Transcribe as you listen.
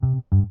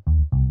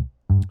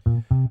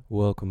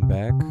Welcome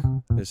back.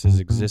 This is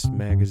Exist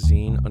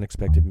Magazine,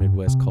 Unexpected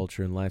Midwest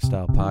Culture and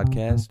Lifestyle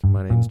Podcast.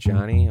 My name's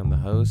Johnny. I'm the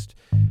host.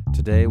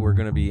 Today we're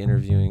going to be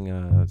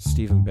interviewing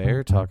Stephen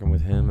Bear, talking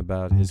with him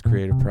about his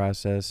creative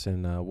process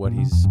and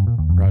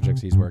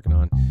projects he's working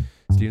on.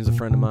 Stephen's a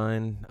friend of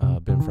mine,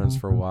 been friends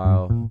for a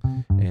while,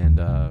 and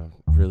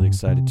really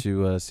excited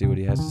to see what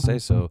he has to say.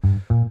 So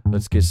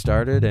let's get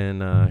started,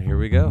 and here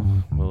we go.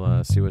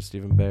 We'll see what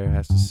Stephen Bear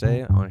has to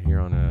say on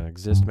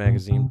Exist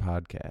Magazine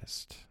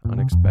podcast,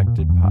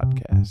 Unexpected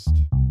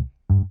Podcast.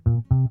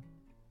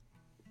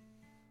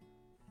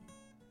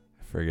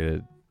 I forget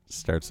it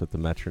starts with the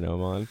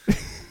metronome on.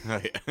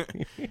 Oh, yeah.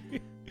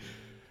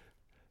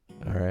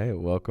 All right,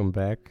 welcome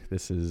back.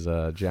 This is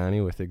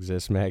Johnny with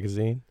Exist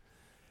Magazine.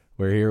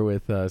 We're here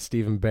with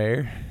Stephen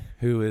Bear,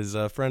 who is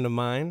a friend of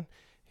mine.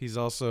 He's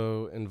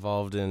also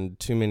involved in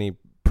too many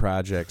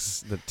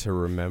projects to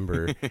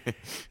remember.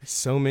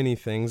 So many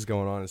things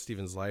going on in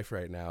Stephen's life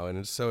right now, and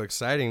it's so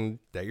exciting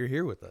that you're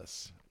here with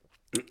us.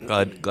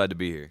 Glad to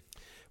be here.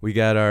 We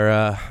got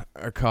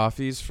our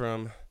coffees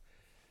from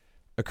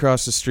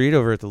across the street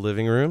over at the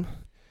living room.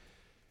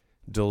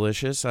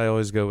 Delicious. I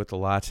always go with the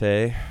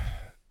latte.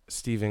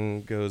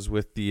 Stephen goes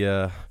with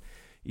the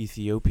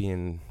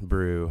Ethiopian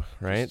brew,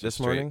 right?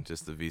 Just morning?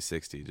 Just the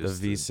V60.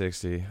 The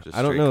V60. Just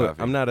I don't know.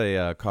 coffee. I'm not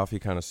a coffee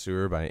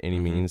connoisseur by any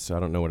means, so I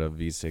don't know what a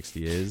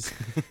V60 is.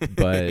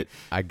 But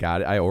I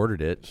got it. I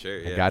ordered it. Sure,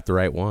 yeah. I got the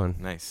right one.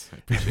 Nice. I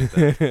appreciate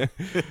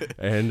that.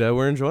 And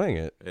we're enjoying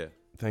it. Yeah.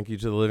 Thank you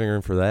to the living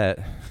room for that.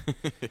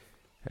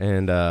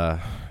 And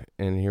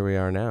here we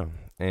are now.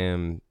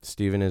 And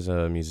Stephen is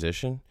a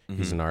musician. Mm-hmm.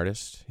 He's an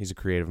artist. He's a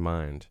creative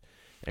mind.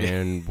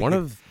 And one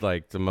of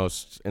the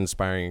most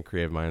inspiring and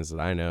creative minds that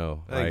I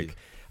know. Thank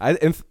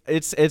you.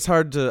 It's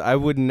hard to. I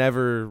would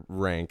never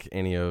rank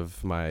any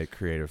of my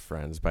creative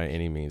friends by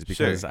any means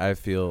because I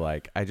feel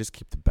like I just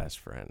keep the best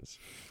friends.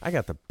 I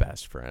got the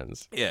best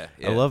friends. Yeah.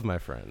 I love my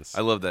friends.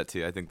 I love that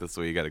too. I think that's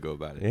the way you got to go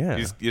about it.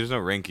 Yeah. There's no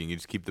ranking. You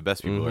just keep the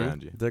best people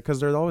around you.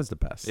 Because they're always the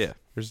best. Yeah.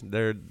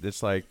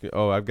 It's like,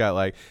 oh, I've got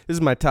this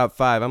is my top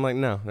 5. I'm like,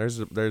 no,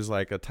 there's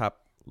like a top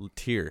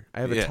tier.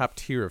 I have a top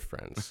tier of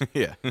friends.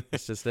 Yeah.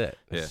 It's just it.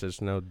 It's just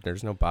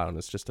there's no bottom.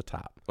 It's just a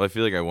top. Well, I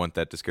feel like I want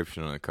that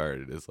description on a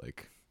card. It is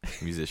like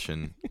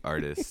musician,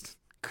 artist,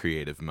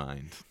 creative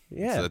mind.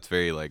 Yeah. So that's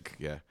very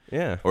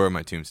Yeah. Or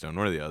my tombstone,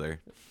 one or the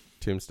other.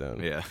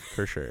 Tombstone. Yeah.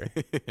 For sure.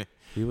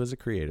 He was a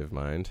creative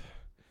mind.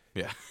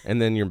 Yeah.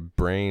 And then your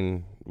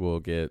brain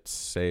will get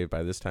saved.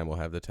 By this time, we'll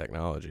have the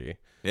technology.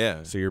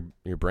 Yeah. So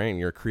your brain,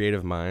 your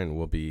creative mind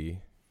will be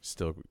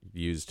still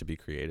used to be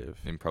creative.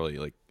 And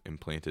probably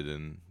implanted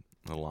in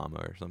a llama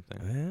or something.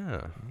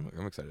 Yeah.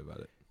 I'm excited about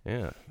it.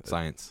 Yeah.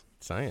 Science.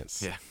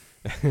 Yeah.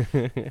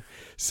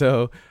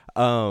 So,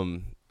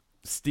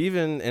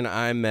 Stephen and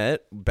I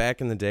met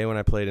back in the day when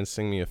I played in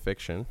Sing Me a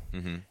Fiction,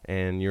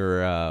 and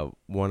you're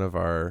one of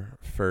our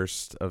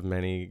first of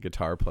many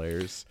guitar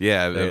players.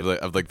 Yeah,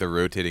 of the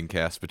rotating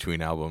cast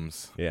between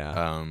albums.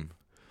 Yeah.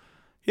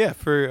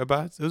 For it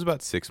was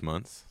about 6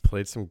 months.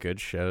 Played some good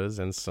shows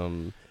and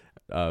some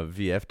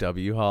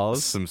VFW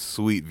halls. Some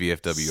sweet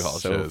VFW hall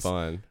shows. So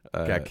fun.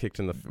 Got kicked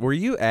in the. Were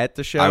you at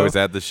the show? I was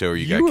at the show where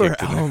you got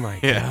kicked in. Oh my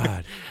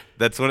god.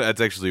 That's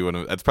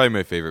probably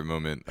my favorite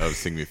moment of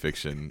Sing Me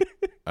Fiction.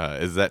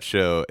 Is that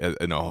show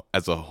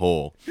as a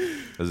whole,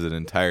 as an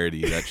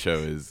entirety? That show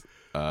is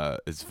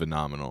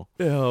phenomenal.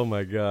 Oh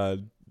my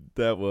god,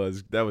 that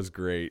was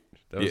great.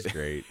 That was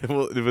great.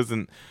 Well, it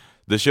wasn't.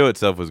 The show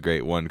itself was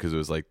great. One, because it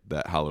was like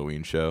that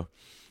Halloween show,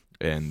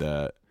 and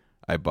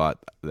I bought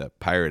that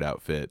pirate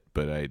outfit,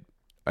 but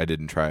I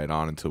didn't try it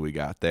on until we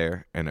got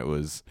there, and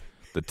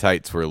the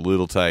tights were a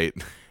little tight,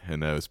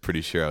 and I was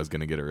pretty sure I was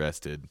gonna get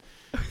arrested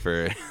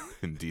for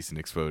indecent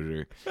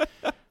exposure.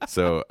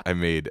 So I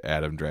made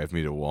Adam drive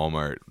me to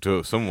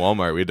some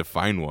Walmart. We had to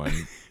find one.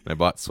 And I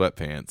bought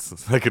sweatpants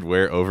so I could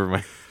wear over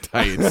my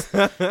tights.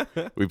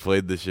 We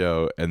played the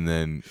show, and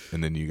then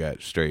you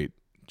got straight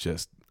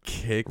just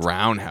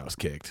roundhouse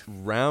kicked.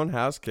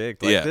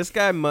 This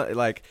guy,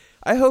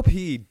 I hope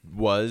he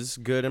was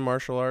good in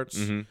martial arts,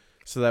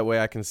 so that way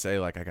I can say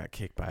I got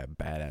kicked by a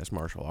badass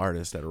martial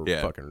artist at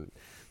a fucking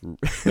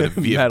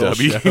metal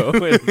show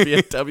in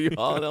VFW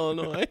hall in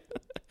Illinois.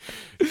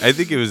 I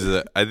think he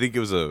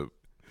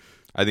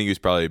was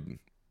probably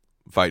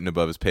fighting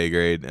above his pay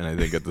grade, and I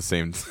think at the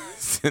same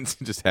sense,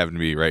 it just happened to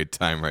be right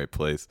time, right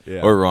place,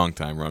 or wrong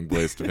time, wrong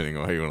place, depending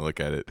on how you want to look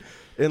at it.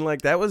 And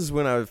that was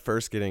when I was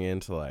first getting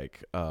into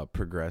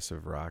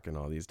progressive rock and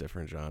all these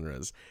different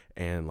genres,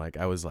 and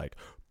I was like,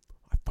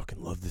 I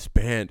fucking love this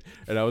band,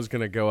 and I was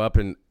gonna go up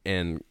and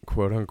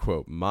quote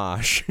unquote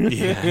mosh.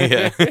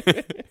 Yeah.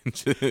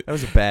 That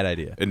was a bad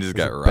idea. And just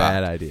got rocked.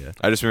 Bad idea.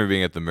 I just remember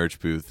being at the merch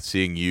booth,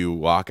 seeing you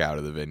walk out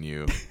of the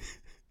venue,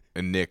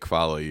 and Nick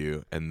follow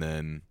you, and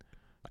then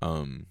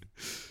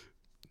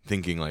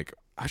thinking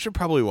I should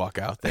probably walk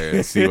out there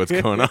and see what's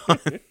going on.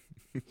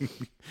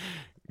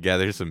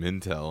 Gather some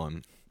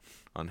intel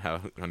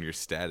on your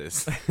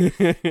status.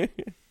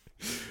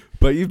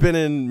 But you've been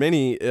in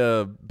many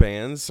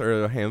bands,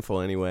 or a handful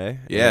anyway.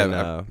 Yeah,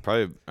 and,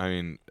 probably. I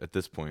mean, at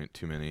this point,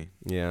 too many.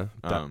 Yeah.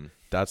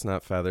 Dots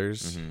Not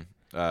Feathers. Mm-hmm.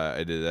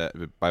 I did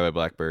that. Bye Bye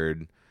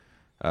Blackbird,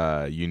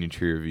 Union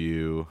Tree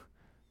Review,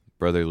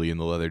 Brotherly and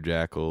the Leather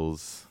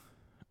Jackals.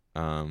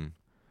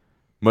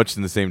 Much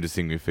in the same to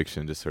Sing Me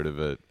Fiction, just sort of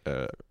a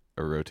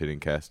rotating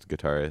cast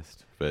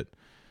guitarist, but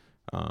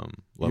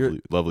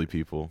lovely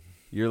people.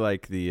 You're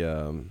like the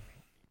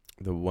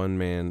one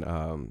man.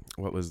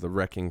 What was the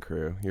Wrecking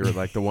Crew? You were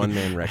like the one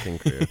man Wrecking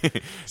Crew.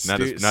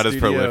 Not as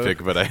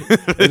prolific, but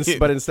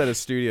but instead of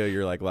studio,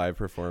 you're like live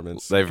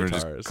performance. Everyone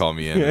just call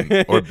me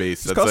in or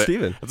bass. Just call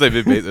Steven. That's like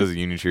bass. That was a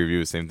Union Tree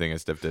Review. Same thing. I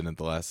stepped in at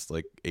the last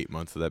 8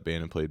 months of that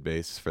band and played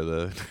bass for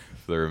the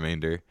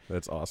remainder.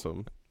 That's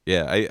awesome.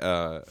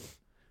 Yeah,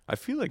 I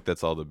feel like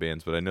that's all the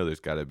bands, but I know there's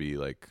got to be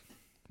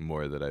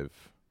more that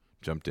I've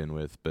jumped in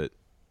with. But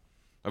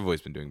I've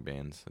always been doing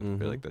bands. I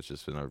feel like that's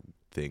just been a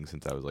thing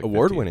since I was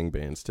award-winning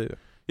bands too.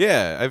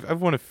 Yeah,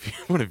 I've won a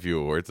few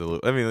awards.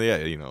 I mean, yeah,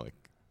 you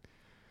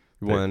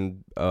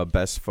won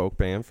best folk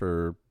band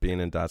for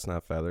being in Dots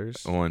Not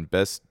Feathers. I won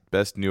best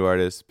new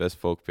artist, best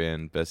folk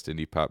band, best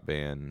indie pop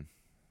band.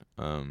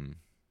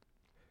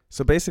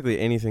 So basically,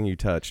 anything you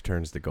touch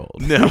turns to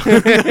gold. No,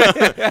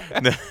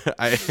 no.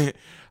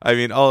 I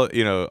mean,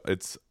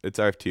 it's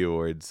RFT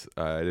awards.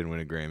 I didn't win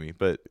a Grammy,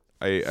 but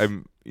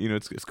I'm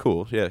it's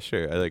cool. Yeah,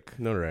 sure. I like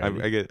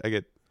notoriety. I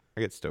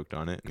get stoked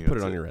on it. Put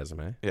it on your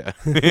resume. Yeah.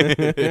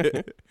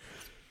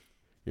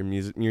 your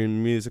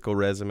musical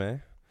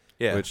resume.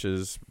 Yeah. Which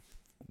is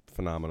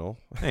phenomenal.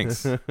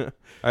 Thanks.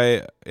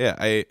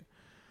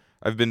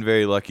 I've been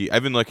very lucky.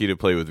 I've been lucky to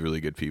play with really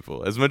good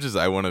people. As much as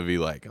I want to be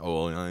I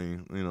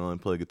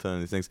play guitar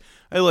and these things.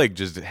 I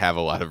just have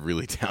a lot of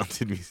really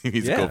talented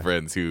musical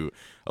friends who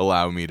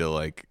allow me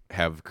to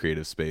have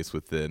creative space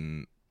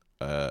within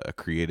a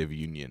creative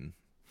union.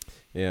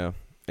 Yeah.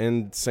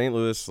 And St.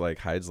 Louis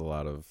hides a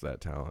lot of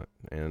that talent,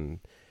 and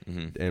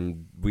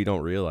we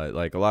don't realize,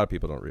 a lot of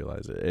people don't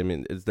realize it. I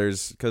mean,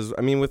 because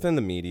within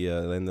the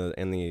media and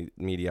the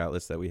media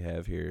outlets that we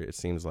have here, it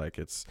seems like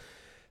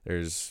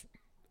there's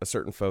a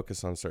certain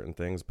focus on certain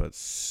things, but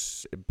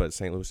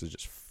St. Louis is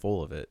just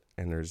full of it,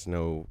 and there's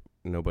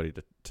nobody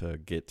to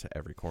get to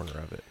every corner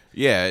of it.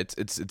 Yeah, it's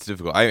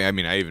difficult. I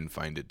mean, I even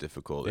find it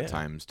difficult at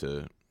times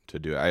to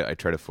do it. I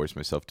try to force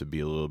myself to be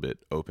a little bit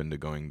open to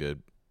going to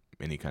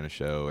any kind of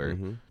show, or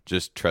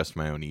just trust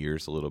my own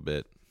ears a little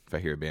bit. If I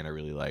hear a band I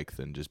really like,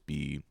 then just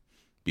be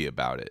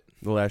about it.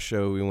 The last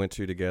show we went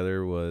to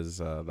together was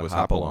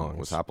Hop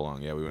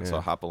Along. Yeah, we went and saw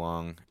Hop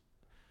Along.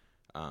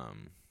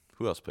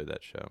 Who else played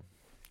that show?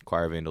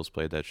 Choir of Angels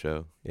played that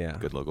show. Yeah,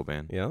 good local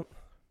band. Yep.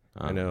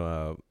 I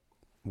know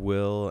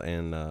Will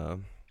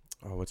and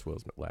what's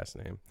Will's last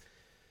name?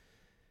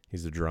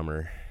 He's a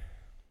drummer.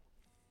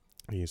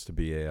 He used to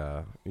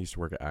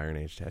work at Iron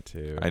Age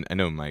Tattoo. I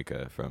know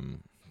Micah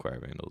from Choir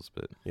of Angels,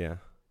 but yeah,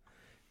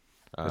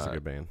 that's a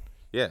good band.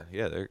 Yeah,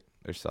 they're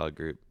a solid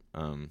group.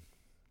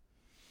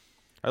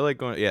 I like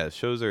going. Yeah,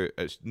 shows are.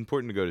 It's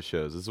important to go to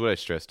shows. This is what I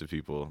stress to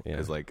people. Yeah.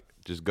 Is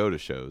just go to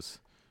shows.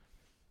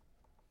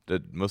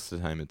 That most of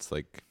the time it's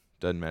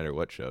doesn't matter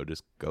what show,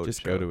 just go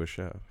to a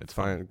show. It's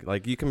fine.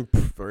 You can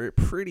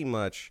pretty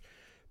much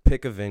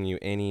pick a venue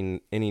any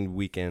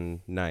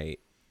weekend night,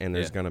 and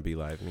there's gonna be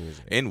live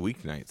music and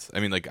weeknights. I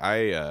mean,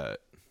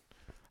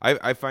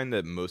 I find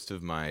that most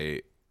of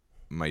my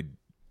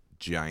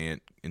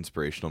giant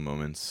inspirational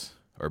moments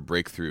or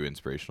breakthrough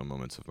inspirational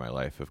moments of my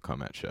life have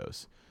come at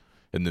shows.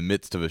 In the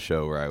midst of a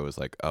show where I was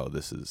like, oh,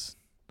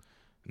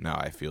 now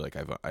I feel like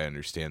I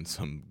understand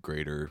some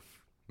greater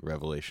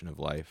revelation of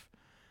life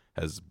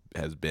has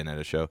been at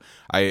a show.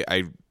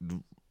 I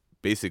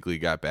basically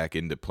got back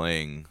into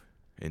playing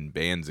in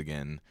bands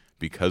again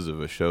because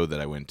of a show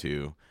that I went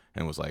to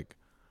and was like,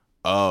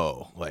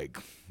 oh,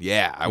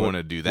 I want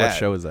to do that. What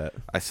show is that?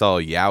 I saw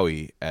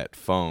Yowie at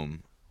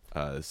Foam.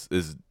 It's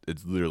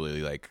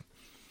literally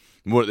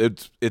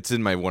it's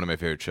in one of my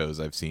favorite shows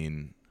I've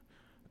seen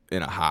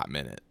in a hot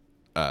minute.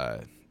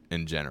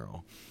 In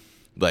general,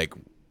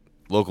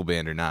 local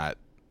band or not,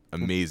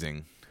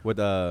 amazing. What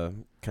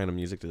kind of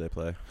music do they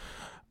play?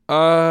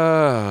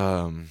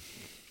 How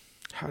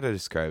do I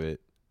describe it?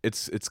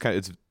 It's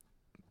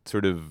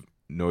sort of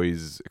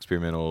noise,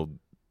 experimental,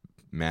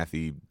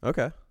 mathy.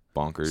 Okay.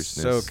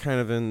 Bonkersness. So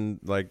kind of in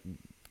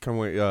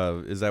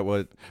is that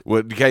what?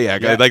 What? Yeah.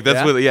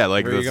 That's what. Yeah,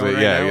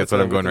 that's what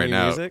I'm going right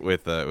now music?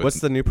 with. What's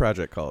the new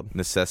project called?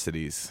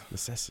 Necessities.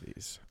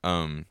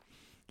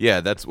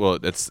 Yeah, that's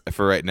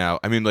for right now.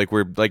 I mean,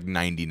 we're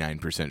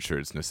 99% sure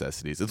it's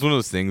Necessities. It's one of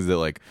those things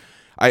that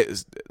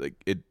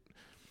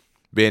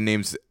band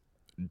names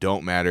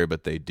don't matter,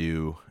 but they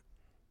do,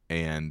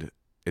 and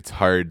it's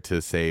hard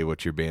to say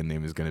what your band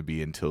name is going to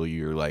be until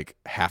you're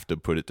have to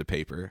put it to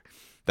paper.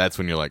 That's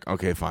when you're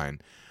okay,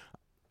 fine.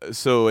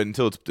 So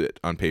until it's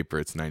on paper,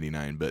 it's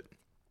 99. But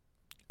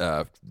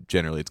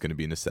Generally, it's going to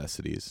be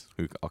necessities.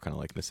 We all kind of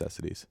like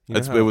necessities. You know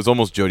It how- was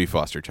almost Jodie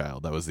Foster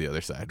Child. That was the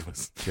other side,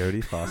 was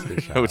Jodie Foster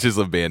Child. which is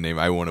a band name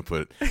I want to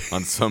put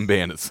on some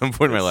band at some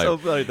point in my life. So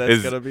funny. That's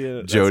is gonna be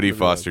a, that's Jodie gonna be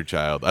Foster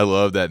Child. I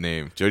love that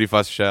name, Jodie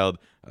Foster Child.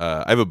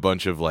 I have a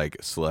bunch of like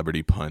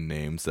celebrity pun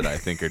names that I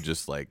think are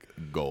just like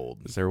gold.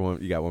 Is there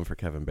one? You got one for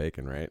Kevin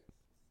Bacon, right?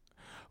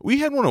 We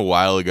had one a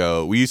while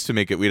ago. We used to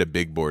make it. We had a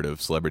big board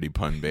of celebrity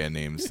pun band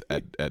names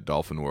at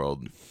Dolphin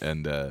World,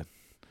 and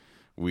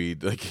we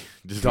like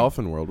just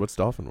Dolphin World. What's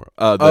Dolphin World?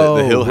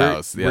 the Hill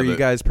House. Where you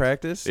guys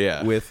practice?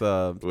 Yeah. With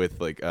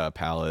with like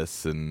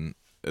Palace and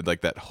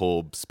like that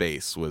whole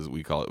space was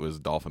was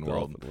Dolphin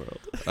World. Dolphin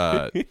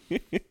World.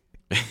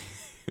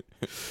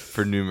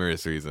 For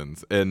numerous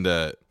reasons,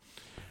 and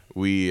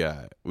we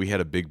had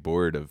a big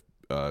board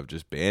of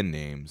just band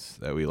names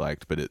that we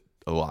liked, but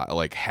a lot,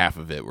 like half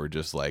of it were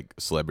just like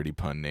celebrity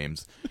pun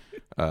names.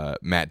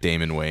 Matt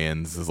Damon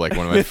Wayans is like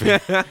one of my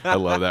favorite. I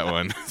love that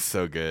one.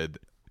 So good.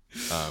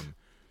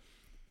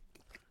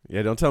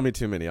 Yeah, don't tell me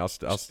too many. I'll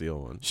steal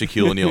one.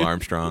 Shaquille O'Neal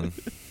Armstrong.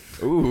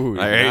 Ooh, All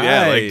right,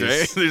 yeah, like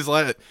nice. there's a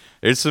lot.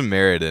 There's some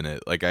merit in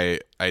it. Like I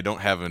don't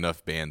have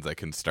enough bands I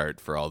can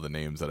start for all the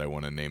names that I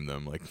want to name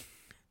them. Like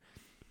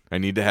I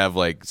need to have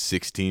like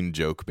 16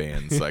 joke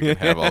bands so I can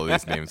have all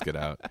these names get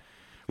out.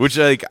 Which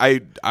like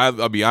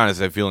I'll be honest,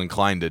 I feel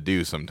inclined to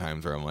do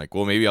sometimes where I'm like,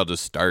 well, maybe I'll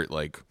just start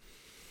like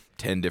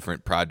 10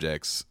 different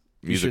projects,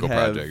 musical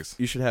projects.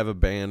 You should have a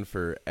band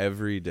for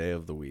every day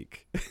of the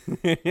week.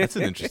 That's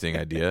an interesting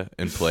idea.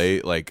 And play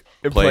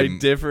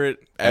different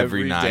every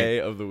every night. day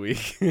of the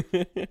week.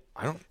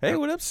 Hey,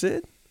 what up,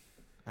 Sid?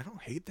 I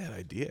don't hate that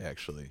idea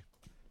actually.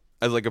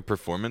 As like a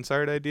performance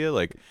art idea,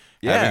 like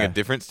Yeah. having a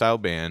different style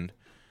band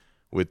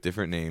with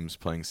different names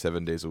playing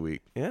 7 days a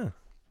week. Yeah.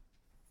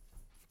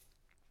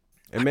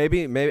 And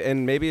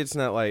maybe it's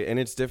not like, and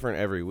it's different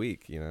every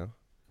week, you know.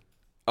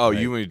 Oh, Right.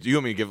 you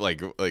want me to give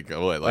like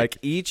what? Like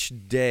each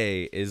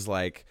day is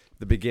like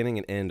the beginning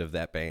and end of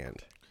that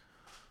band.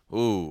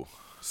 Ooh.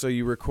 So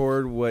you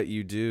record what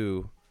you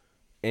do,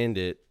 end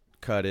it,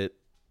 cut it,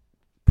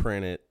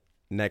 print it.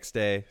 Next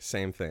day,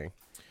 same thing.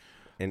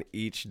 And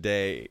each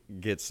day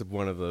gets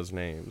one of those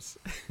names.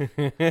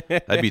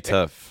 That'd be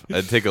tough.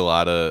 I'd take a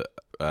lot of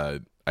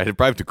I'd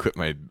probably have to quit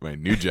my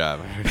new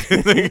job.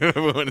 I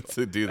wanted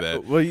to do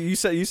that. Well, you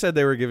said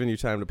they were giving you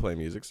time to play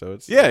music, so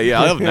it's Yeah,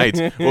 I have nights.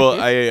 Well,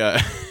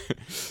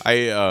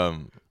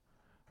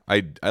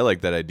 I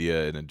like that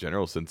idea in a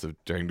general sense of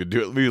trying to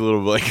do it maybe a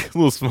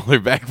little smaller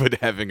back, but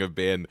having a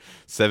band,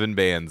 7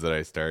 bands that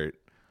I start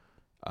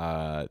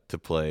to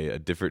play a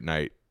different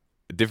night,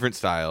 a different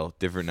style,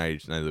 different night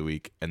each night of the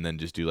week, and then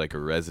just do like a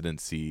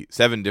residency,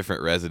 7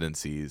 different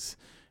residencies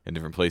in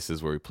different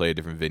places where we play a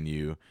different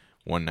venue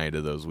one night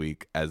of those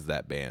week as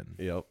that band.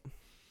 Yep.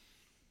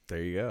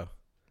 There you go.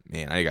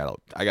 Man, I gotta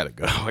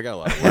go. I got a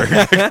lot of work.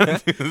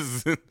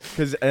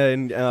 Because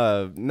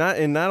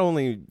not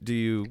only do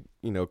you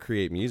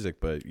create music,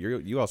 but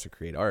you also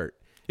create art.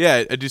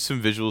 Yeah, I do some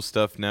visual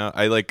stuff now.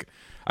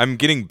 I'm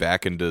getting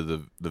back into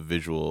the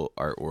visual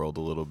art world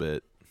a little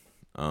bit.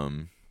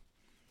 I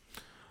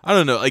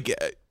don't know. Like,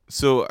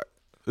 so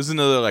this is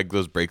another like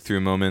those breakthrough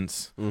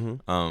moments.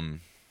 Mm-hmm.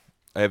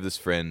 I have this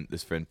friend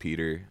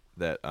Peter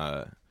that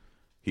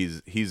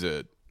he's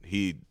an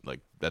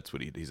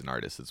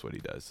artist. That's what he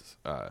does.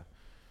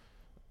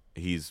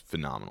 He's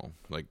phenomenal,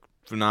 like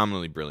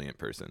phenomenally brilliant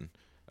person.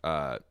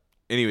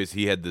 Anyways,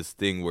 he had this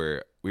thing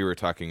where we were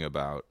talking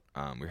about,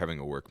 we were having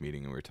a work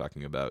meeting and we were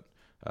talking about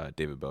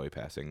David Bowie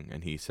passing,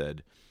 and he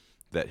said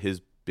that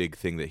his big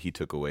thing that he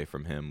took away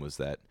from him was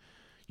that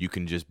you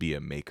can just be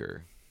a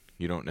maker.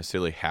 You don't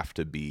necessarily have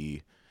to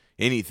be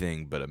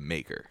anything but a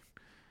maker,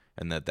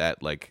 and that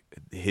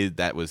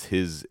was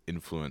his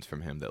influence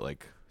from him. That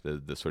like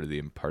the sort of the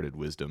imparted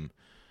wisdom.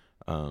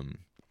 And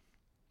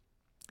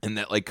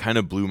that like kind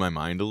of blew my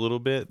mind a little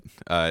bit.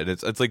 And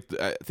it's like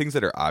things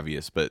that are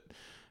obvious, but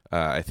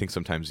I think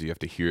sometimes you have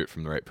to hear it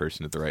from the right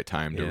person at the right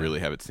time to really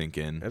have it sink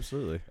in.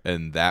 Absolutely.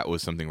 And that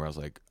was something where I was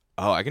like,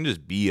 oh, I can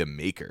just be a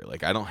maker.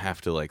 Like I don't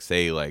have to like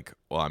say like,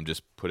 well, I'm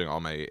just putting all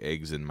my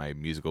eggs in my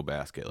musical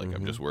basket. Like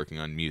I'm just working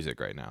on music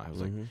right now. I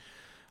was like,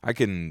 I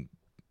can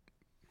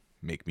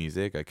make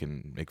music. I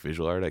can make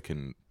visual art. I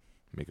can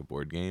make a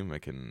board game. I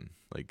can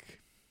like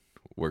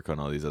work on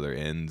all these other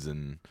ends,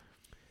 and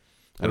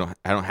I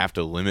don't have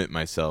to limit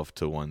myself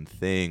to one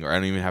thing, or I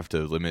don't even have to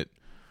limit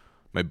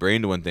my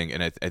brain to one thing.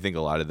 And I think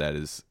a lot of that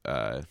is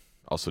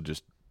also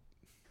just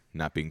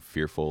not being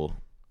fearful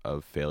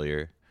of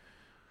failure,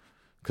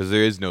 because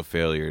there is no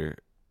failure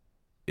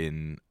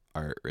in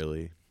art,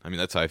 really. I mean,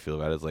 that's how I feel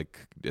about it. It's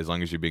like, as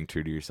long as you're being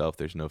true to yourself,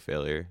 there's no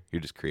failure.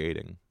 You're just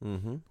creating.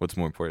 Mm-hmm. What's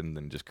more important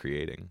than just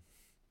creating?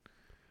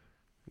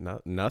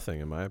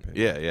 Nothing, in my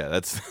opinion. Yeah.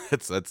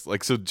 That's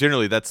like, so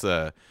generally that's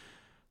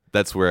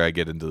where I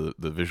get into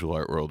the visual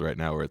art world right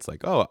now, where it's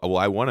like, oh, well,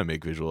 I want to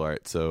make visual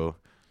art, so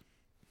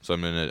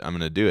I'm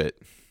gonna do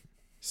it.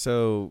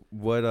 So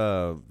what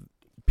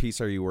piece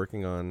are you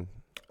working on?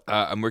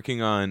 I'm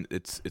working on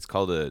it's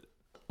called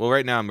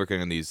right now I'm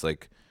working on these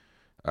like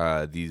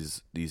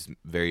these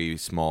very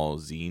small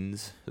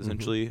zines,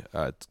 essentially.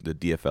 The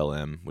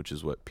DFLM, which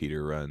is what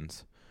Peter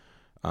runs.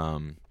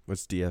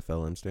 What's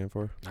DFLM stand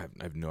for? I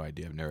have no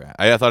idea.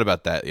 I thought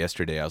about that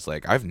yesterday. I was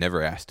like, I've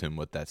never asked him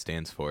what that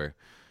stands for.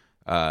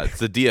 It's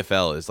the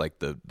DFL is like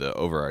the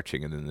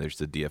overarching, and then there's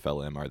the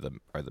DFLM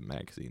are the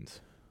magazines.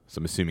 So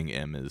I'm assuming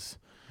M is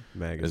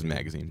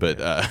magazine. But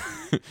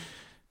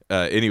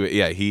anyway,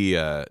 yeah,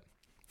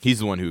 he's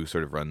the one who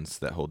sort of runs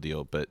that whole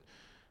deal. But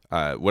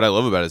what I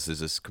love about it is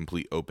this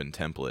complete open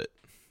template.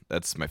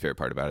 That's my favorite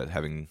part about it,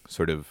 having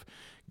sort of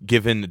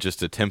given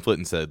just a template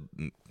and said,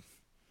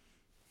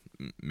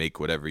 make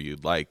whatever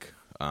you'd like.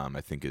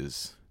 I think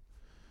is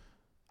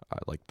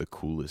like the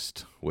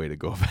coolest way to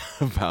go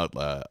about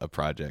a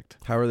project.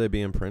 How are they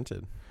being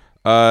printed?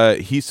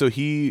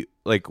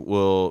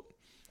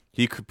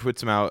 He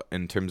puts them out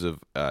in terms of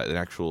an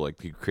actual, like,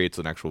 he creates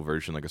an actual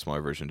version, like a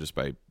smaller version, just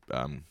by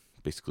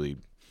basically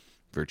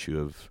virtue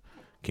of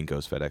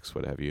Kinko's, FedEx,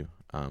 what have you.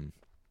 And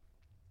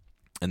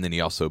then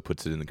he also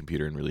puts it in the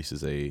computer and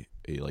releases a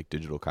like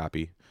digital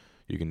copy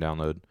you can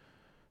download.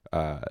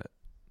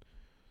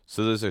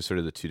 So those are sort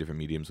of the two different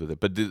mediums with it.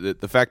 But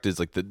the fact is,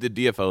 like, the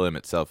DFLM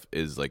itself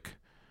is like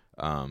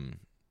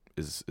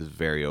is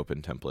very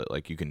open template.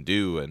 Like, you can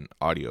do an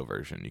audio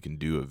version, you can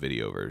do a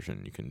video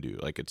version, you can do,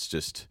 like, it's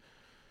just.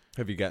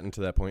 Have you gotten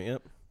to that point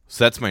yet?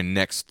 So that's my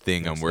next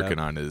thing I'm working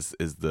on is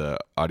the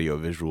audio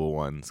visual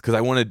ones, because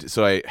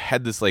I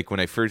had this, like, when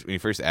you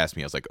first asked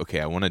me, I was like,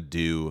 okay, I want to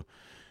do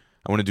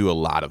a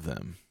lot of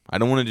them. I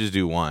don't want to just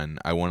do one.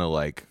 I want to,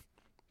 like,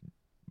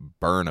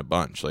 burn a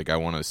bunch. Like, I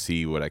want to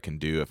see what I can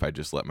do if I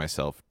just let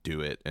myself do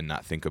it and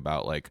not think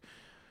about, like,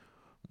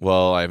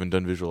 well, I haven't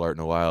done visual art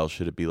in a while.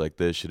 Should it be like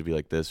this? Should it be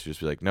like this? Just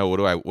be like, no, what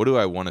do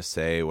I want to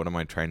say? What am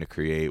I trying to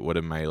create? What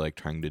am I, like,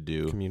 trying to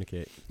do?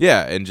 Communicate.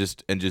 Yeah, and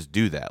just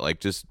do that. Like,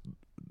 just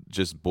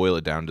boil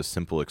it down to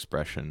simple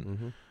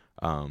expression.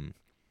 And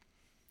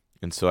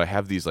so I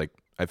have these, like,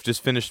 I've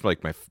just finished,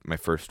 like, my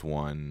first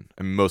one.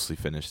 I'm mostly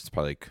finished. It's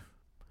probably like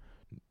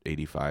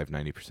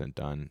 85-90%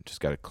 done.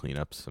 Just got to clean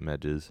up some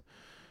edges.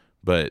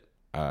 But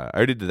I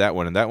already did that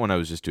one, and that one I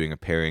was just doing a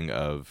pairing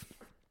of.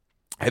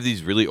 I have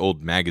these really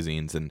old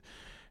magazines, and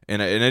I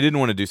didn't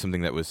want to do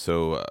something that was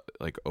so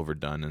like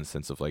overdone in the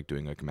sense of, like,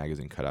 doing, like,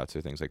 magazine cutouts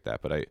or things like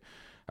that. But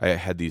I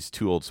had these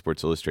two old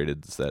Sports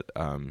Illustrateds that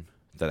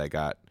I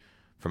got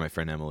from my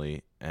friend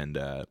Emily, and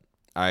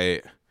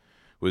I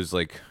was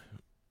like,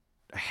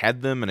 I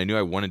had them, and I knew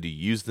I wanted to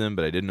use them,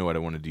 but I didn't know what I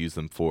wanted to use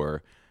them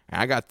for.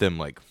 And I got them,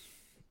 like,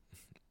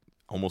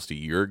 almost a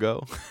year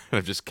ago. And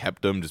I've just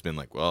kept them, just been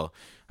like, well,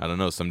 I don't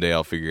know, someday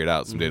I'll figure it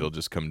out. Someday it'll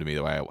just come to me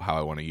how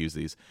I want to use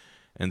these.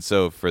 And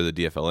so for the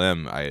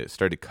DFLM, I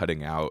started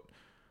cutting out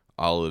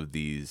all of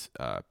these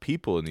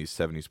people in these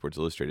 70 Sports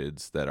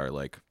Illustrateds that are,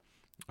 like,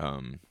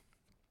 I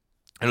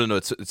don't know,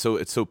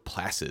 it's so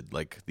placid.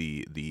 Like,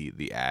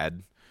 the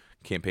ad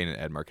campaign and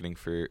ad marketing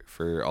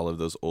for all of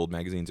those old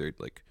magazines are,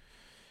 like,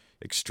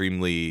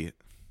 extremely,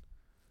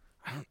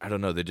 I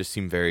don't know, they just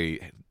seem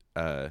very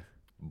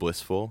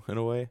blissful in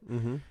a way.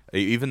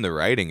 Even the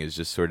writing is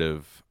just sort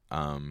of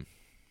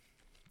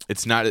it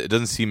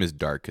doesn't seem as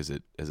dark as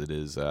it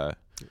is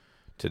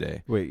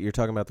today. Wait, you're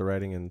talking about the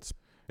writing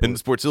in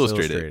Sports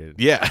Illustrated.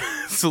 Yeah.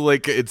 So,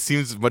 like, it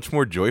seems much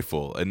more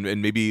joyful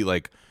and maybe,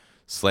 like,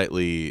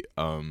 slightly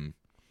I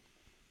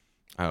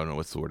don't know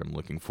what's the word I'm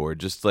looking for.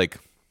 Just, like,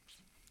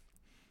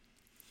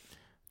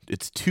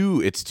 it's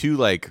too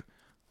like,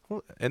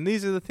 well, and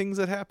these are the things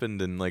that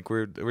happened, and, like,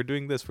 we're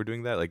doing this, we're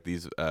doing that, like,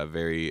 these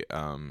very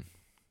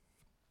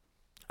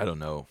I don't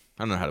know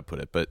how to put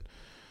it, but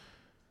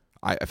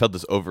I felt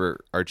this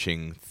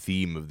overarching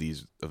theme of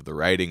the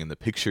writing and the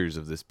pictures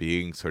of this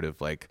being sort of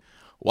like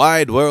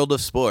wide world of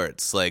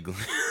sports, like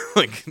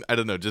like, I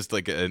don't know, just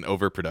like an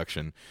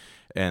overproduction.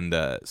 And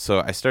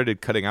so I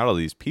started cutting out all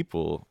these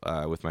people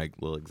with my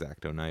little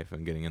X-Acto knife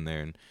and getting in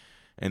there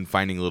and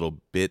finding little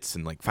bits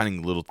and, like,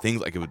 finding little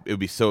things. Like, it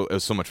was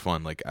so much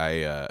fun. Like,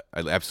 I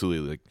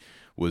absolutely, like,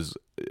 was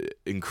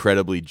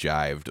incredibly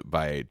jived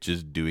by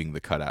just doing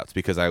the cutouts,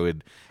 because I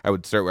would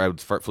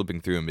start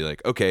flipping through and be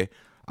like, okay,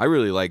 I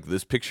really like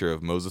this picture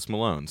of Moses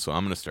Malone, so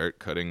I'm going to start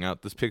cutting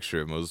out this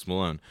picture of Moses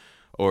Malone.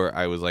 Or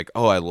I was like,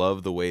 oh, I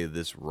love the way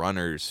this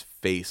runner's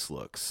face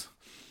looks,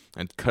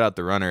 and cut out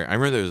the runner. I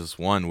remember there was this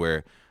one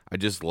where I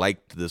just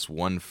liked this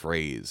one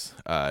phrase.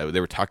 They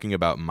were talking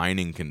about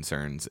mining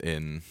concerns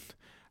in,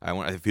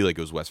 I feel like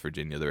it was West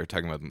Virginia. They were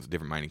talking about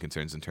different mining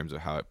concerns in terms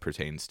of how it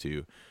pertains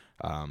to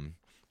some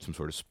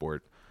sort of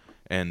sport.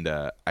 And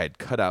I had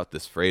cut out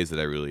this phrase that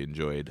I really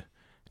enjoyed.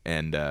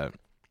 And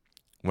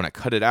when I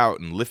cut it out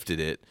and lifted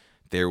it,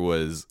 there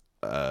was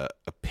a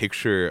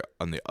picture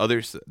on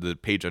the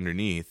page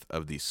underneath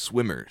of these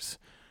swimmers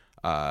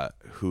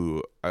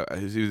who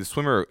it was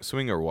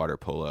swimming or water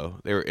polo.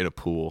 They were in a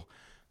pool.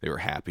 They were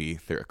happy.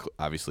 They were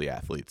obviously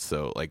athletes.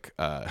 So, like,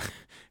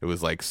 it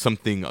was like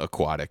something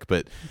aquatic,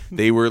 but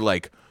they were,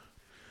 like,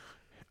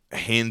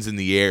 hands in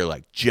the air,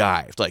 like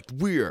jive, like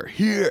we are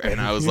here.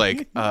 And I was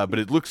like, but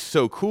it looks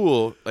so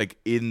cool, like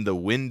in the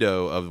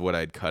window of what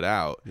I'd cut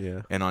out.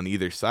 Yeah. And on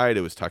either side,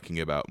 it was talking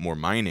about more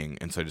mining.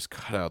 And so I just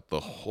cut out the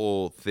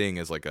whole thing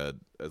as like a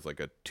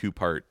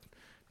 2-part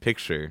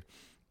picture.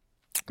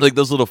 Like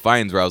those little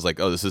finds where I was like,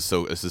 oh, this is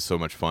so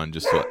much fun.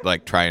 Just to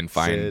like try and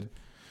find.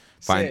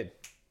 Sid.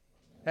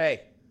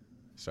 Hey.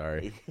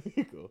 Sorry.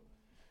 Cool.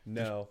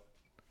 No.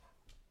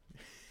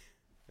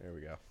 There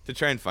we go. To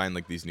try and find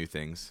like these new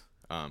things.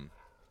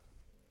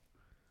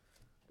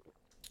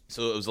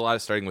 So it was a lot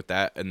of starting with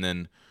that, and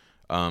then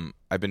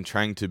I've been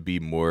trying to be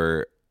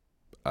more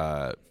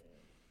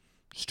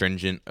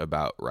stringent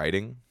about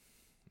writing,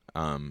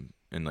 and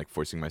like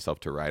forcing myself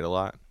to write a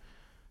lot,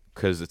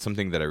 because it's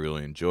something that I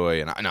really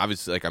enjoy, and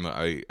obviously like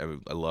I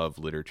love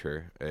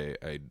literature.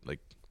 I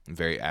like I'm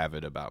very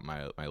avid about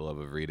my love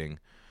of reading,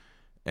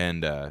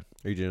 and are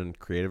you doing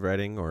creative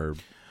writing or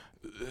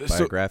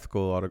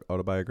biographical,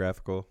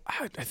 autobiographical?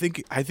 I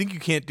think you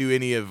can't do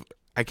any of.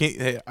 I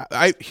can't.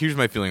 Here's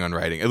my feeling on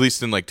writing, at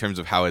least in like terms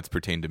of how it's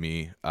pertained to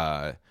me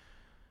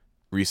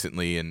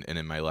recently and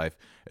in my life,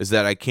 is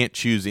that I can't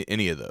choose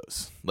any of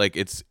those. Like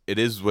it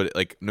is what,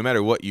 like, no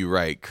matter what you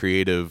write,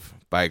 creative,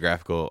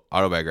 biographical,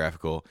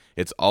 autobiographical,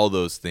 it's all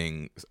those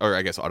things. Or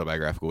I guess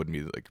autobiographical wouldn't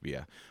be like,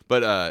 yeah,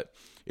 but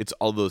it's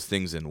all those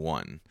things in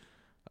one.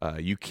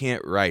 You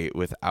can't write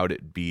without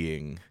it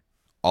being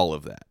all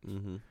of that.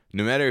 Mm-hmm.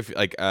 No matter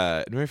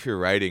if you're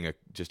writing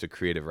just a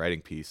creative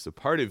writing piece, so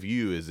part of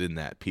you is in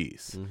that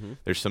piece. Mm-hmm.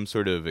 There's some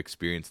sort of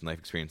experience and life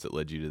experience that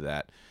led you to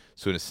that.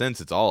 So in a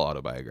sense, it's all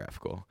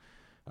autobiographical.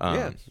 In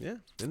a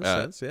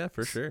sense, yeah,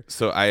 for sure.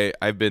 So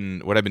I've been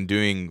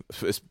doing,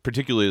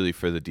 particularly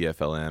for the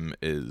DFLM,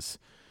 is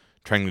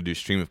trying to do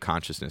stream of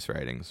consciousness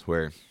writings,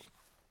 where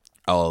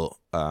I'll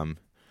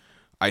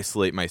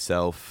isolate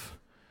myself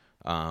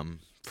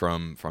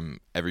from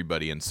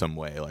everybody in some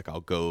way. Like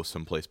I'll go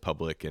someplace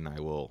public and I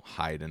will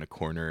hide in a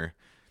corner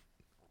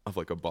of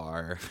like a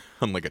bar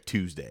on like a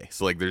Tuesday.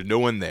 So like there's no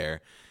one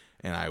there,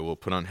 and I will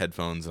put on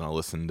headphones and I'll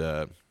listen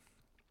to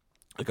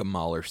like a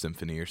Mahler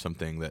symphony or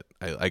something that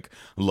I like.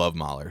 Love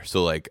Mahler.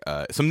 So like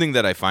something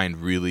that I find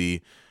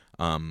really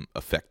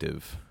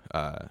effective,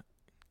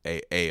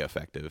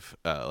 effective,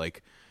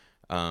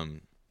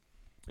 and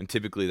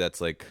typically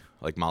that's like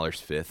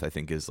Mahler's Fifth, I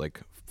think, is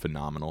like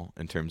phenomenal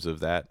in terms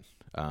of that.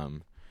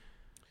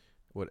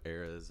 What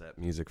era is that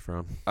music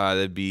from?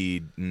 That'd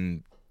be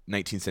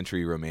 19th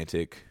century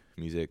romantic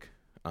music.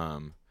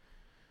 Well,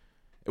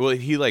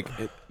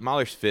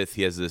 Mahler's Fifth,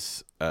 he has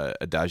this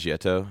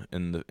adagietto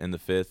in the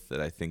Fifth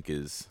that I think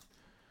is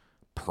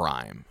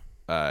prime.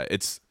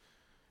 It's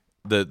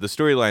the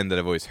storyline that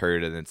I've always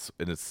heard, and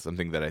it's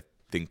something that I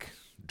think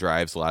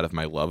drives a lot of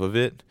my love of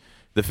it.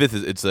 The Fifth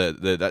is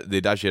the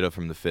adagietto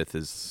from the Fifth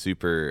is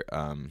super.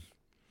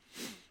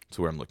 It's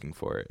what I'm looking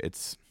for.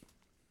 It's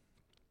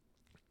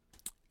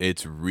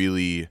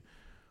really,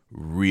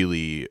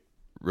 really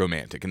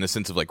romantic in the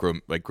sense of like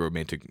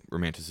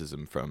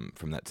romanticism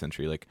from that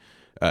century. Like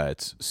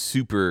it's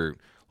super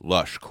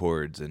lush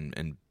chords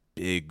and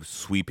big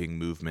sweeping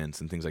movements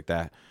and things like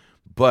that.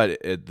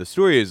 But the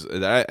story is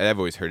that I've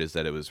always heard is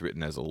that it was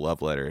written as a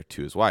love letter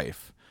to his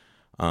wife.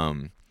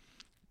 And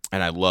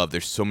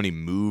there's so many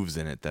moves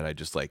in it that I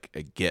just like,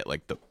 I get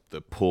like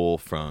the pull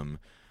from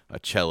a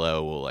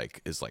cello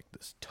is like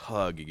this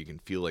tug. You can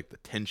feel like the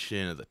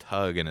tension of the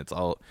tug, and it's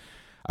all.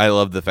 I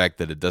love the fact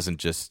that it doesn't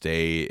just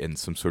stay in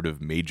some sort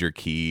of major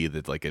key,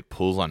 that like it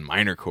pulls on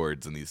minor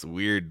chords and these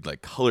weird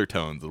like color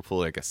tones. It'll pull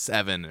like a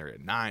 7 or a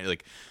 9.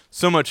 Like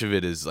so much of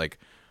it is like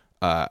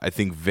I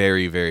think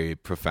very, very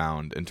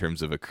profound in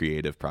terms of a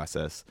creative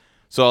process.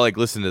 So I'll like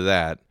listen to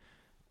that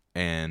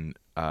and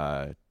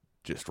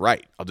just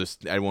write.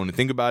 I won't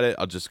think about it.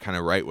 I'll just kind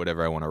of write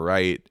whatever I want to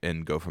write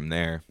and go from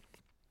there.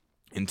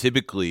 And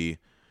typically,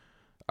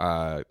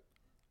 and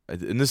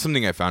this is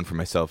something I found for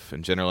myself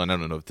in general, and I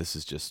don't know if this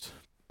is just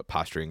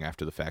posturing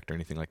after the fact or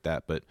anything like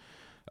that, but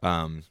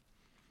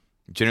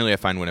generally I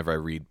find whenever I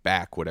read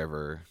back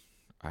whatever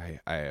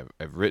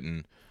I've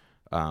written,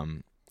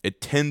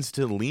 it tends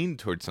to lean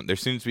towards something. There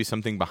seems to be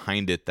something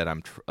behind it that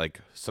I'm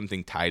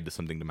something tied to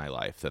something to my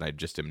life that I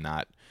just am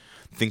not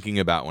thinking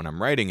about when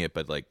I'm writing it,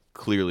 but like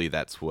clearly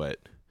that's what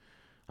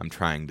I'm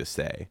trying to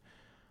say.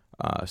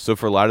 So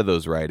for a lot of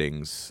those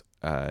writings,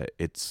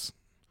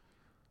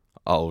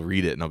 I'll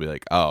read it and I'll be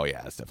like, oh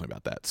yeah, it's definitely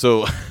about that.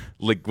 So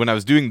like when I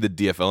was doing the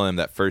DFLM,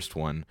 that first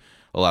one,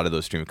 a lot of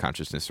those stream of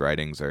consciousness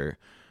writings are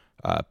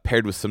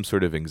paired with some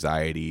sort of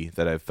anxiety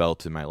that I've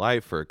felt in my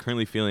life or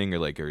currently feeling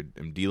or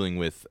am dealing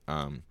with,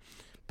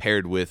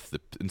 paired with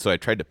and so I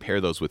tried to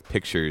pair those with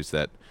pictures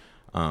that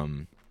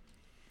I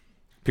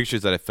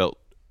felt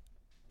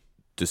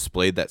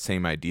displayed that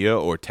same idea,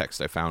 or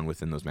text I found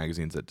within those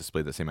magazines that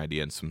displayed the same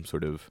idea in some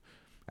sort of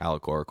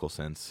allegorical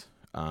sense.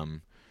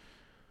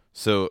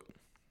 So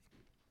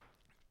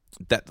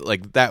that's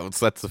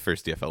the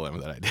first DFLM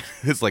that I did.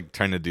 It's like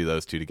trying to do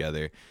those two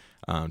together,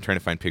 trying to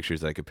find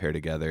pictures that I could pair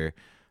together.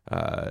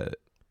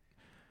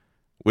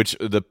 which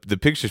the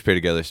pictures paired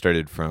together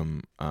started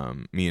from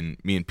me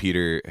and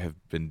Peter have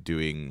been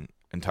doing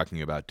and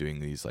talking about doing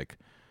these like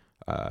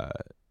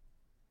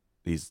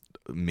these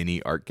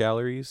mini art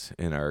galleries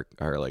in our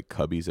like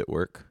cubbies at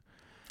work.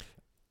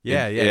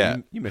 Yeah, And- yeah.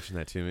 You mentioned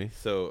that to me.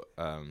 So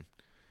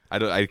I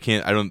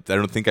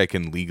don't think I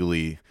can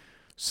legally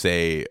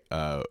say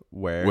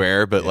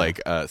where, but Yeah.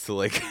 like so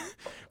like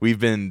we've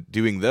been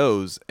doing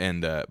those,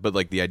 and but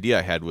like the idea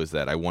I had was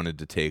that I wanted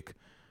to take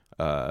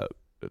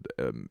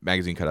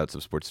magazine cutouts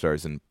of sports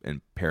stars and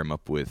pair them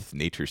up with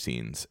nature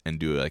scenes and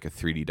do like a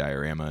 3D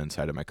diorama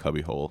inside of my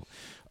cubbyhole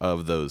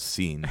of those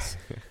scenes.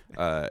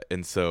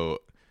 And so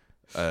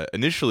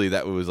initially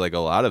that was like a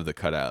lot of the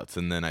cutouts,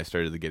 and then I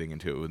started getting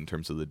into it in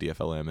terms of the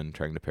DFLM and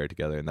trying to pair it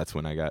together, and that's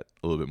when I got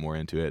a little bit more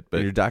into it. But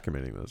And you're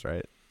documenting those,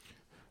 right?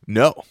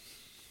 no,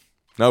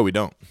 we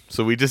don't.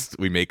 So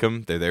we make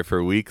them. They're there for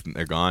a week, and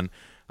they're gone.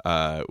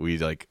 We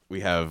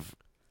have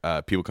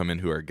people come in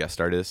who are guest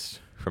artists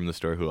from the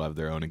store who have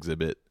their own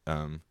exhibit.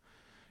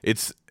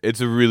 It's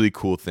a really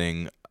cool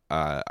thing.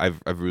 I've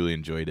really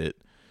enjoyed it.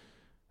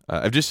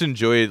 I've just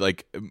enjoyed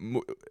like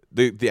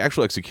the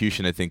actual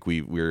execution. I think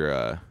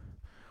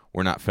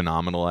we're not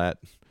phenomenal at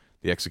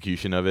the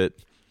execution of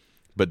it,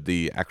 but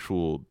the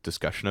actual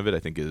discussion of it, I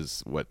think,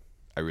 is what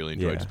I really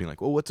enjoy. Yeah. Just being like,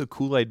 well, what's a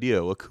cool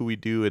idea? What could we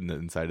do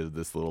inside of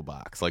this little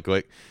box? Like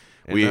But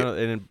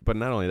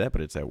not only that,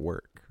 but it's at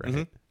work, right?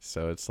 Mhm.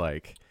 So it's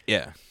like,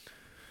 yeah,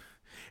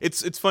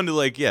 it's fun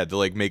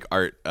to make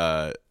art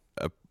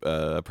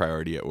a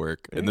priority at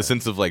work in the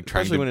sense of like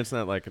trying especially to when it's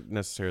not like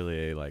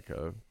necessarily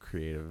a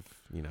creative,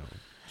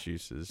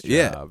 juices job.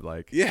 Yeah.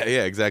 Like, yeah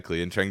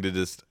exactly, and trying to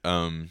just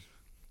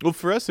well,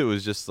 for us it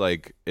was just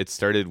like it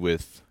started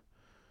with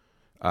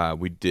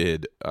we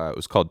did it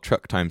was called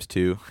Truck Times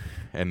 2,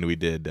 and we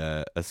did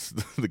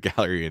the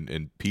gallery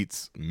in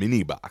Pete's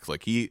mini box.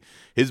 Like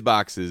his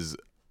box is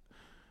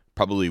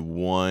probably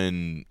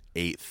 1/8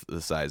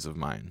 the size of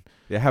mine.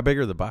 yeah. How big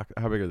are the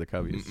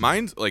cubbies?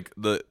 Mine's like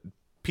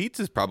Pete's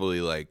is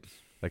probably like,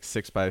 Like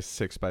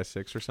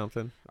 6x6x6 or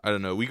something. I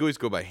don't know. We always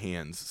go by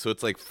hands, so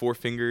it's like 4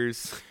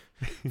 fingers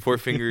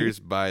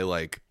by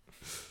like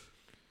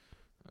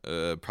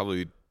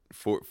probably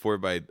four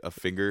by a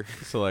finger.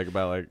 So like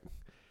about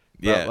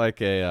Yeah,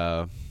 like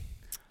a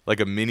like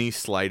a mini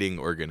sliding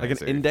organizer,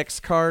 like an index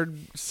card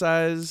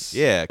size.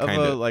 Yeah, of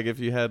kinda. like if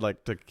you had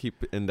to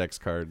keep index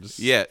cards.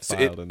 Yeah, so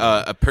filed in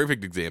there. a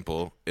perfect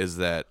example is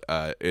that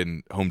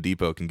in Home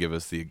Depot can give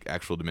us the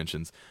actual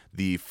dimensions.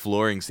 The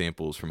flooring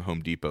samples from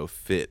Home Depot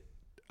fit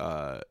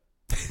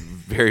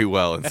very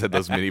well inside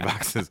those mini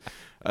boxes.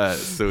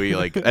 So we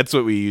that's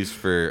what we use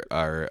for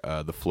our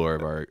the floor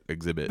of our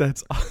exhibit.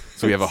 That's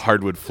So we have a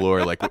hardwood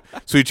floor.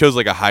 So we chose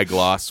a high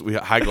gloss. We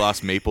high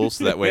gloss maple.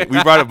 So that way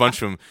we brought a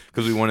bunch of them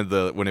because we wanted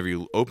whenever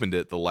you opened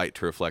it, the light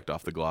to reflect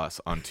off the gloss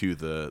onto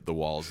the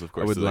walls. Of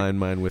course, I would So, line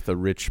mine with a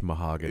rich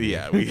mahogany.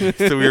 yeah. We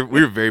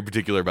were very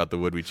particular about the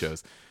wood we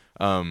chose.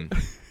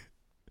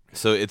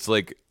 So it's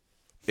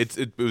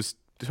it was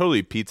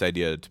totally Pete's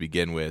idea to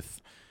begin with,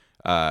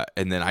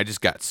 and then I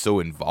just got so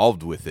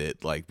involved with it,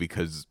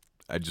 because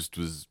I just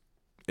was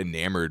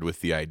enamored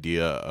with the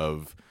idea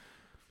of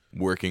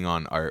working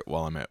on art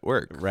while I'm at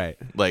work. Right.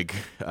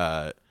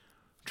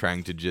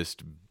 Trying to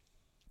just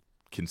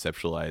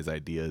conceptualize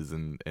ideas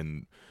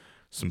and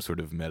some sort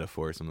of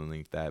metaphor or something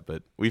like that.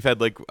 But we've had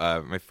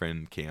my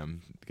friend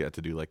Cam got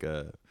to do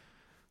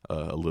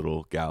a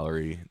little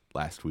gallery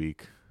last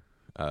week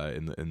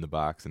in the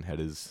box and had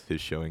his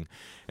showing,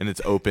 and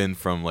it's open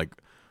from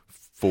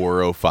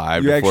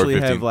 4:05 You to actually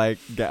 4:15.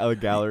 have a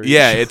gallery.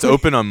 Yeah, it's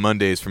open on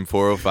Mondays from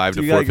 4:05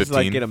 Do to you guys just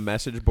 4:15. get a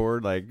message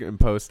board and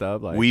post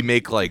up? We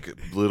make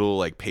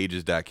little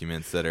pages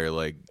documents that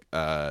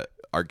are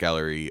art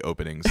gallery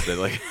openings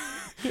that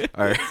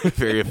are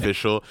very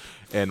official,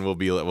 and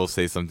we'll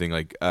say something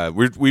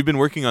we've been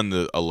working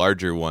on a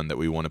larger one that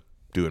we want to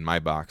do in my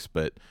box,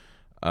 but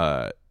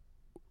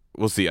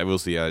we'll see. I will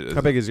see.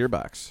 How big is your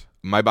box?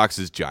 My box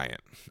is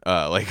giant.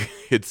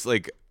 It's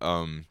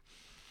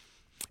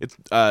it's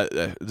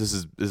this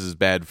is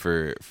bad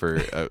for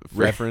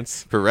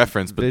Reference. for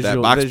reference, but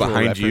that box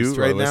behind you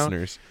right now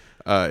listeners.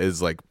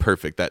 is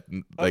perfect. That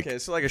Okay,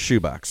 so like a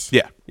shoebox.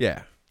 yeah.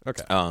 Yeah.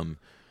 Okay.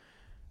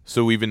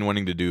 So we've been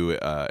wanting to do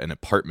an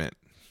apartment,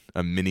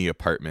 a mini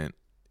apartment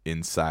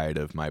inside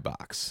of my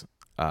box,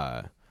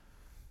 and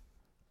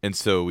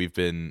so we've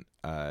been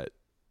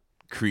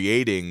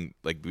creating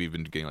we've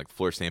been getting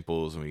floor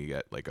samples, and we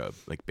got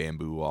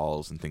bamboo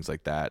walls and things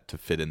like that to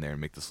fit in there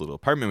and make this little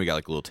apartment. We got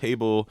a little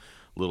table,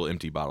 a little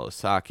empty bottle of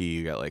sake.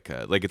 You got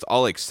it's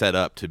all set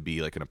up to be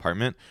an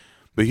apartment.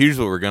 But here's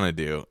what we're gonna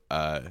do,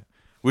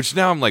 which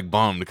now I'm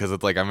bummed because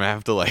it's I'm gonna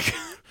have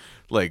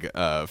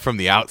to from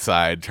the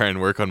outside try and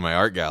work on my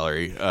art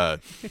gallery.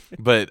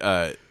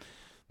 But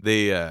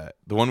the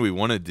one we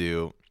want to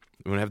do,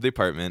 we want to have the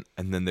apartment,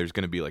 and then there's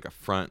gonna be a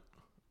front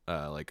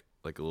a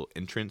little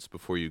entrance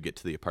before you get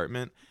to the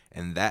apartment,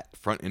 and that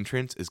front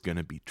entrance is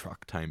gonna be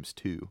Truck Times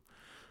 2,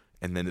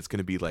 and then it's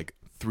gonna be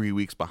 3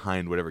 weeks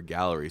behind whatever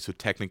gallery, so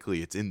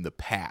technically it's in the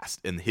past,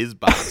 and his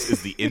box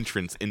is the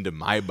entrance into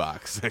my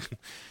box.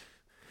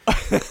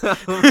 Oh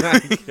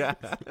my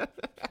god.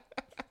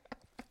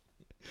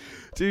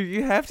 Dude,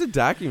 you have to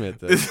document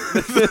this.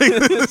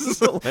 This is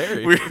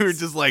hilarious. We were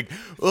just like,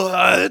 oh,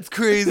 that's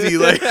crazy.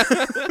 Like,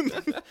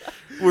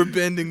 we're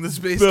bending the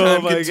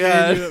space-time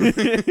continuum.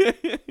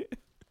 God.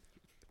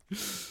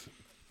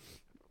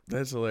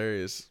 That's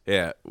hilarious.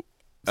 Yeah.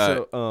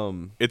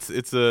 So, It's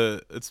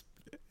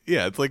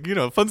like, you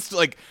know, fun.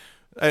 Like,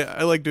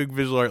 I like doing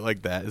visual art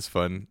like that. It's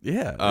fun.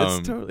 yeah,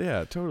 that's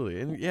totally.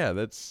 And yeah,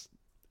 that's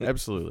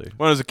absolutely.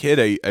 When I was a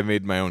kid, I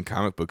made my own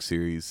comic book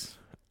series.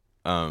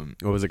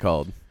 What was it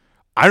called?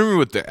 I don't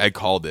remember what I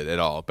called it at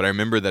all, but I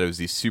remember that it was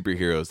these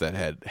superheroes that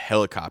had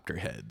helicopter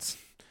heads,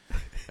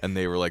 and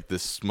they were like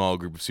this small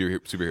group of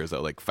superheroes that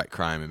would, like, fight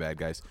crime and bad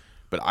guys.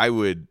 But I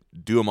would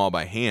do them all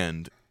by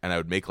hand, and I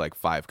would make like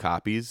 5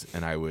 copies,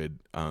 and I would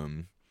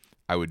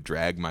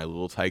drag my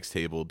little Tykes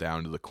table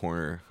down to the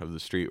corner of the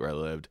street where I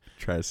lived,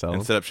 Try to sell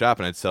and them? set up shop,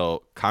 and I'd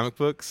sell comic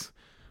books,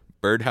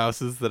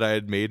 birdhouses that I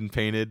had made and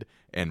painted,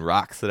 and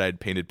rocks that I had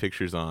painted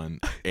pictures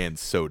on, and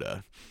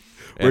soda.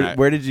 And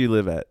Where did you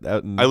live at?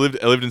 Out in I lived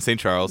in St.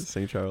 Charles.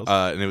 St. Charles?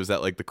 And it was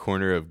at like the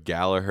corner of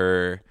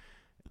Gallagher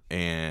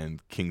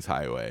and Kings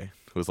Highway.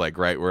 It was like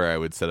right where I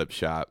would set up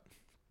shop,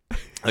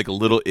 like a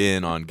little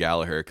inn on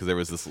Gallagher, because there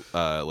was this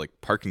like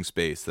parking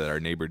space that our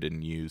neighbor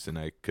didn't use, and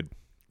I could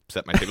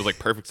set my table. It was like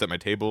perfect. Set my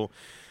table,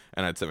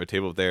 and I'd set my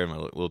table up there, and my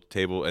little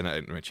table,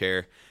 and my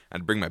chair.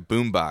 I'd bring my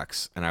boom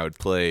box, and I would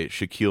play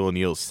Shaquille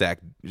O'Neal's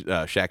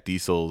Shaq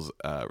Diesel's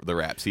the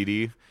rap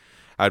CD.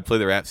 I'd play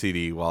the rap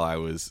CD while I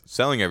was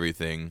selling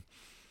everything,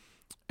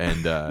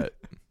 and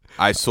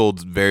I sold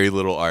very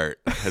little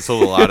art. I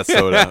sold a lot of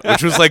soda,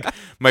 which was like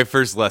my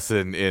first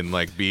lesson in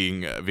like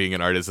being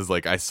an artist. Is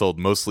like I sold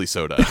mostly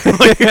soda.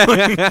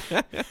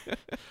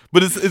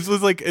 But it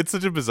was like it's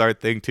such a bizarre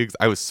thing too, because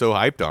I was so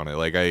hyped on it.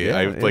 Like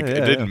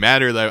it didn't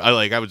matter that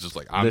I was just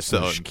like, I'm this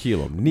selling is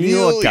Shaquille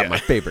O'Neal. Got yeah. my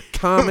favorite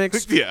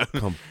comics. Yeah.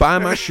 Come buy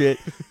my shit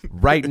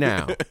right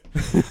now.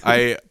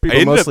 I People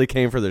ended mostly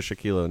came for the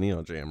Shaquille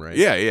O'Neal jam, right?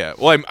 Yeah.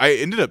 Well, I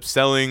ended up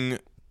selling.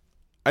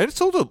 I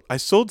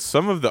sold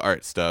some of the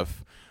art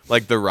stuff,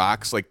 like the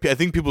rocks. Like I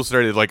think people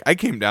started like I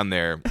came down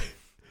there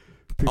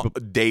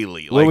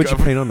daily. What like, would you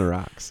paint on the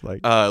rocks?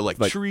 Like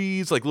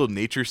trees, like little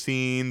nature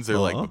scenes, or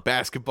like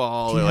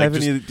basketball. do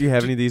you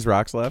have any of these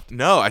rocks left?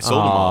 No, I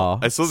sold them all.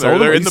 I sold them.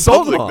 Sold They're them? in the You sold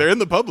them public. all? They're in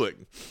the public.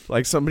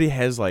 Like somebody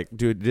has like,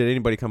 dude, did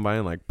anybody come by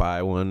and like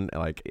buy one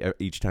like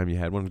each time you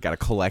had one? Got a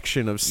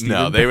collection of Stephen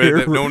No,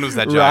 Bear no one was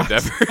that rocks?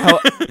 jobbed ever.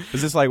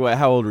 Is this like what?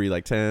 How old were you?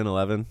 Like 10,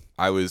 11?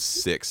 I was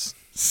 6.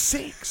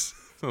 6.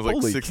 I was like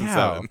Holy 6 cow. and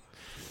 7.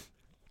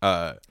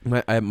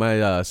 My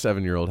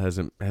 7-year-old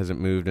hasn't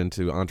moved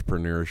into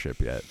entrepreneurship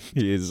yet.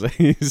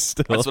 He's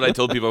still. That's what I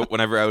told people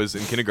whenever I was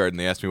in kindergarten.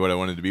 They asked me what I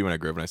wanted to be when I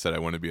grew up, and I said I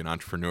wanted to be an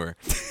entrepreneur.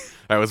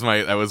 That's what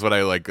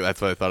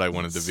I thought I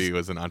wanted to be,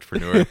 was an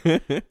entrepreneur.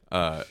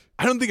 I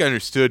don't think I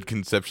understood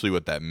conceptually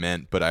what that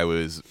meant, but I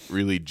was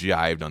really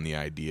jived on the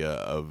idea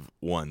of,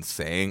 1,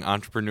 saying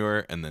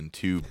entrepreneur, and then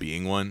 2,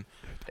 being one.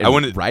 And I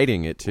wanted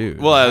writing it too.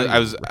 Well,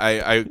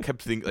 I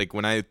kept thinking, like,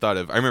 when I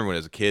remember when I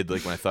was a kid,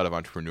 like when I thought of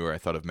entrepreneur, I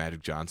thought of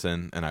Magic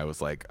Johnson, and I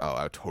was like, oh,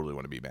 I totally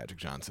want to be Magic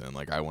Johnson.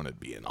 Like, I want to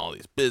be in all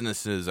these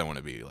businesses. I want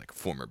to be like a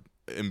former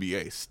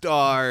NBA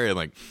star, and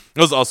like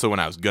it was also when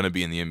I was gonna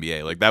be in the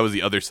NBA. Like that was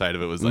the other side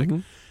of it. Was like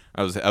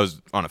I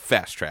was on a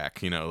fast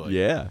track, you know. Like,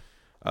 yeah,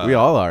 we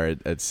all are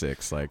at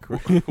 6. Like,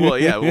 well,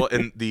 yeah. Well,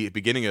 and the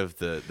beginning of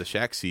the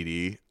Shaq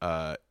CD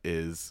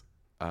is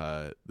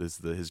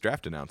his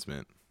draft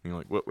announcement. You know,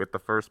 like with the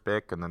first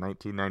pick in the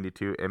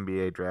 1992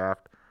 NBA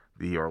draft,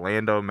 the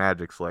Orlando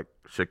Magic select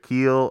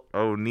Shaquille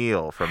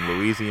O'Neal from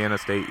Louisiana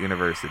State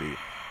University,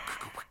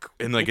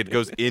 and like it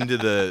goes into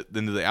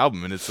the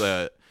album, and it's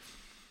I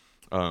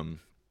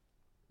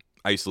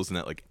used to listen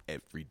to that like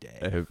every day.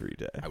 Every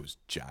day. I was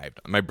jived.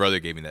 My brother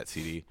gave me that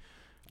CD.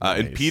 Nice.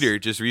 And Peter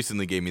just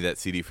recently gave me that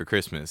CD for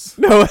Christmas.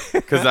 No,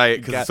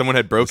 because someone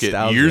had broke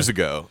nostalgia. it years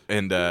ago,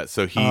 and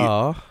so he.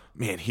 Aw.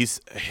 Man,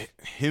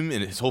 him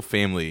and his whole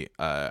family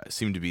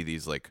seem to be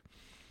these like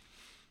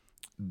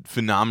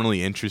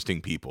phenomenally interesting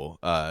people.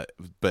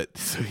 But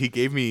so he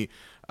gave me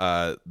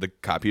the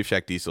copy of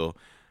Shaq Diesel,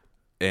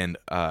 and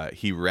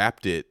he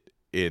wrapped it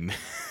in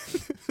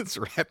this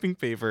wrapping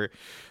paper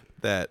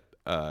that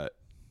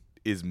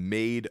is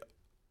made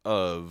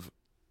of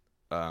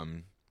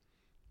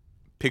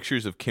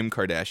pictures of Kim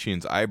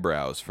Kardashian's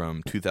eyebrows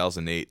from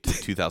 2008 to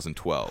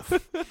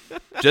 2012.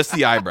 Just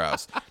the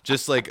eyebrows.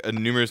 Just like a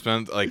numerous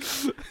amount, like,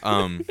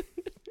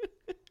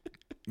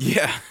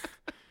 yeah.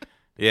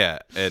 Yeah,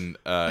 and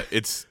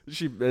it's...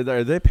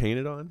 Are they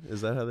painted on?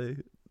 Is that how they...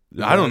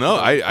 I don't know.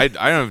 I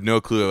have no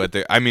clue what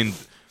they... I mean,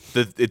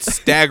 it's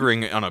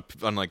staggering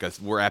on like a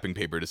wrapping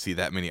paper to see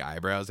that many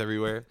eyebrows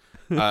everywhere.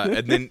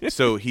 And then,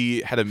 so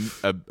he had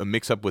a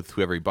mix-up with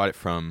whoever he bought it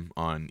from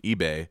on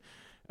eBay,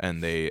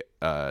 and they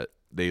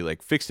they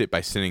like fixed it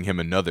by sending him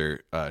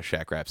another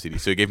Shaq Rap CD.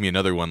 So he gave me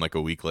another one like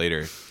a week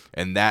later,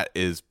 and that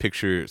is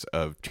pictures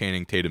of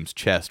Channing Tatum's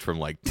chest from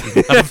like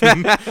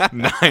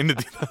 2009 to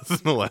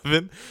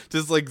 2011.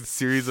 Just like a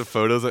series of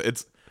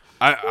photos.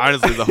 I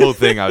honestly, the whole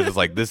thing, I was just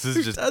like, this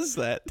is just does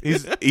that?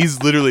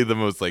 He's literally the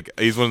most like,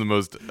 he's one of the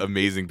most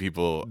amazing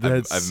people I've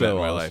met in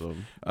my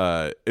awesome.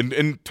 life.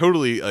 And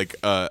totally like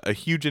a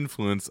huge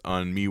influence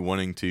on me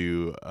wanting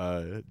to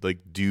like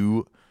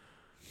do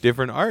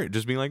different art.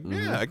 Just being like,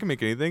 yeah, I can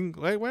make anything.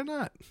 Like, why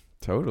not?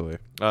 Totally.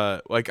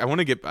 Like I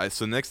want to get.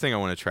 So the next thing I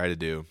want to try to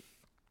do,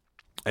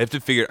 I have to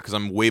figure, because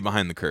I'm way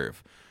behind the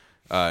curve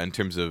in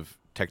terms of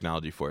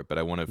technology for it. But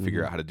I want to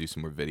figure out how to do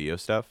some more video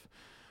stuff.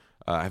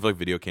 I have like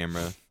video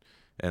camera.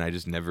 And I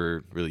just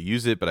never really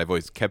use it, but I've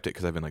always kept it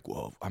because I've been like,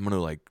 well, I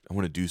want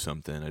to do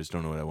something. I just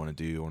don't know what I want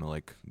to do. I want to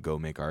like go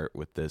make art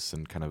with this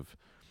and kind of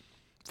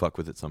fuck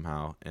with it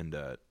somehow. And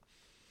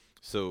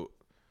so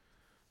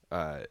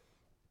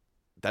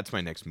that's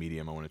my next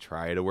medium I want to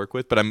try to work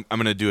with. But I'm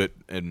going to do it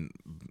in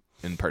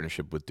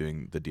partnership with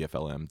doing the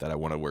DFLM that I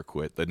want to work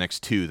with. The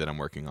next two that I'm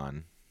working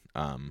on,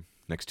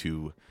 next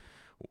two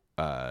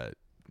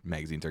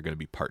magazines are going to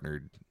be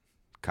partnered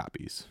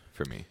copies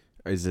for me.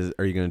 Are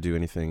you going to do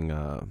anything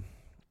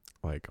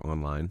like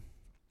online?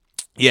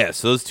 Yeah,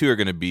 so those two are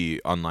going to be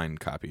online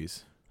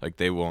copies. Like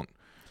they won't.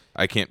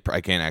 I can't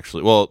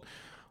actually. Well,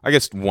 I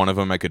guess one of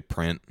them I could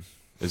print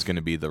is going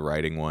to be the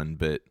writing one,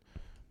 but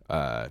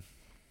have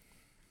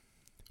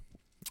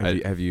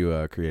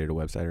you created a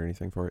website or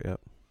anything for it yet?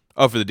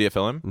 Oh, for the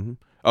DFLM? Mm-hmm.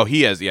 Oh,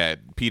 he has. Yeah,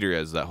 Peter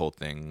has that whole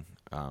thing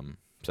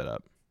set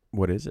up.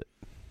 What is it?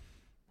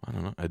 I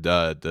don't know.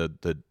 The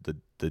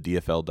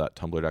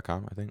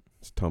DFL.tumblr.com, I think.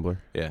 It's Tumblr.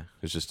 Yeah,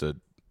 it's just a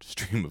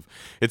stream of.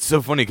 It's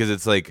so funny because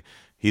it's like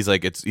he's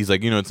like it's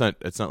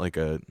not like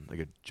a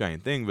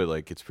giant thing, but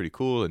like it's pretty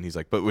cool. And he's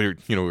like, but we're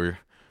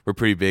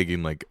pretty big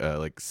in like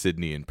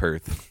Sydney and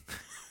Perth,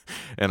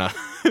 and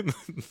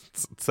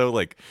so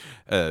like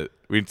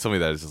when somebody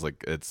that is just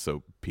like, it's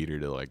so Peter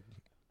to like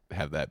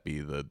have that be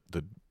the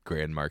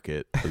grand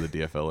market for the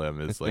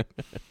DFLM is like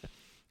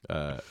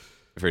for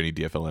any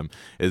DFLM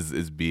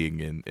is being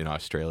in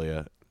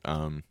Australia.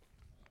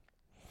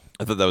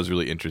 I thought that was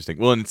really interesting.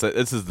 Well, and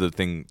this is the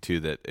thing too,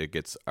 that it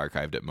gets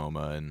archived at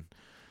MoMA and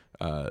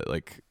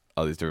like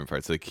all these different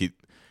parts. Like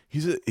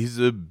he's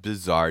a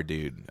bizarre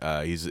dude.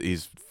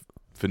 He's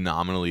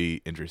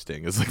phenomenally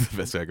interesting. Is like the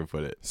best way I can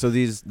put it. So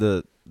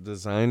the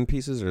design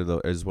pieces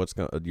is what's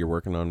you're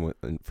working on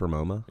for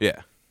MoMA?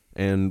 Yeah.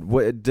 And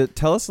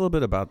tell us a little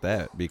bit about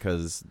that,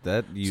 because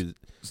that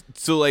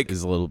so like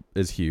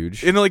is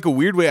huge. In like a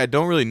weird way, I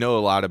don't really know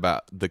a lot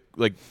about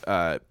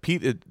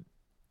Pete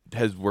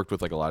has worked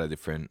with like a lot of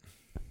different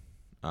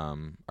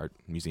art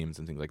museums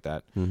and things like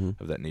that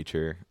of that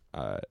nature.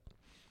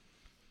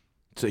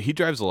 So he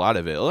drives a lot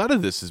of it. A lot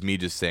of this is me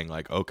just saying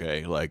like,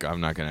 okay, like I'm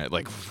not gonna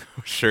like,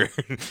 sure,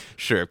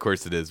 of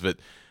course it is. But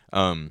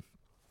I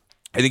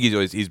think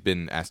he's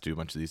been asked to do a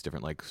bunch of these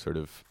different like sort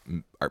of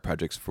art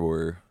projects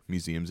for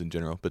museums in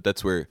general. But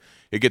that's where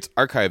it gets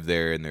archived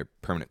there in their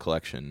permanent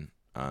collection.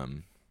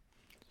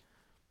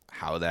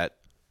 How that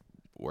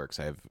works,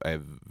 I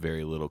have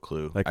very little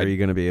clue. Like, are you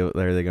gonna be able?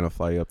 Are they gonna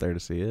fly you up there to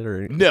see it,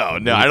 or no?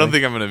 I don't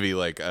think I'm gonna be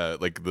like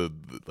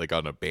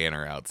on a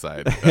banner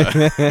outside.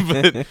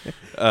 But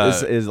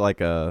is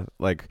like a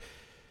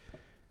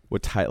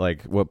what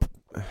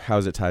how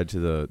is it tied to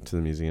the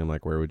museum?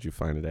 Like, where would you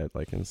find it at?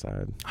 Like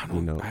inside? I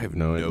have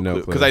no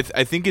clue. Because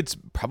I think it's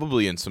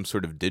probably in some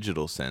sort of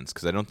digital sense.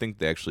 Because I don't think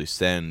they actually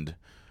send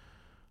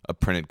a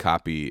printed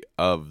copy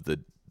of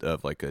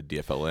like a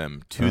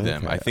DFLM to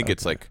them. I think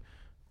it's like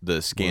the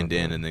scanned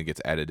in and then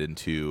gets added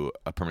into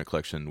a permanent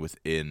collection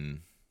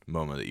within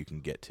MoMA that you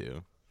can get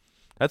to.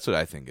 That's what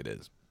I think it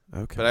is.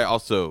 Okay. But I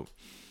also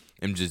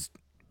am just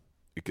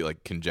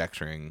like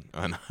conjecturing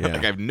on like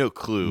I have no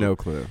clue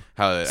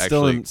how it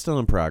still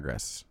in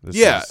progress.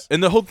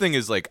 And the whole thing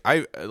is like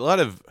a lot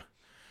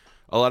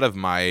of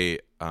my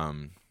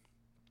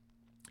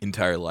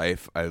entire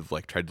life I've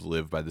like tried to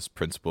live by this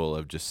principle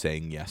of just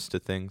saying yes to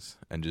things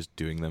and just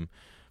doing them,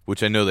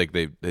 which I know like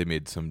they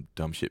made some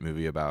dumb shit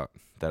movie about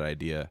that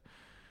idea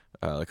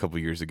a couple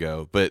years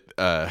ago, but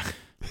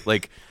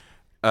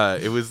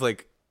it was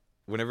like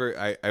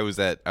whenever I was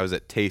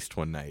at Taste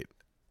one night.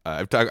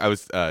 I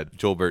was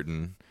Joel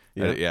Burton.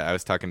 I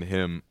was talking to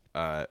him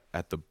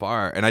at the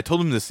bar, and I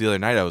told him this the other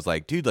night. I was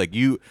like, dude, like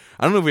I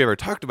don't know if we ever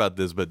talked about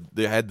this, but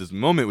I had this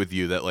moment with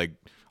you that like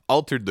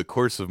altered the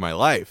course of my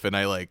life, and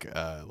I like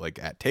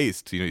at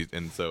Taste,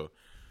 and so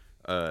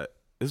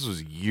this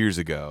was years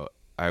ago.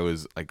 I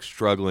was like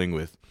struggling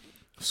with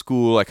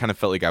school. I kind of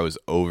felt like I was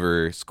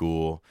over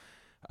school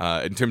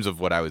in terms of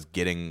what I was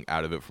getting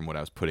out of it from what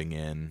I was putting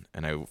in,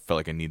 and I felt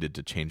like I needed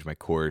to change my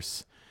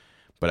course.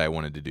 But I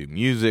wanted to do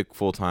music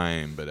full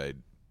time, but I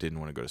didn't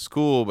want to go to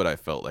school. But I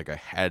felt like I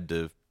had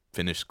to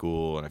finish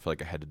school, and I felt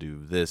like I had to do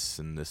this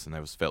and this, and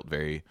I felt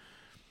very,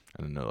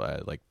 I don't know,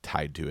 like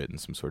tied to it in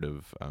some sort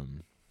of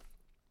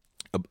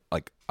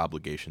like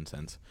obligation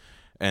sense.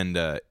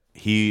 And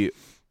he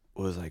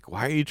was like,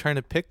 "Why are you trying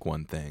to pick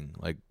one thing?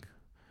 Like,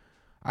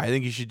 I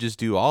think you should just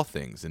do all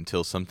things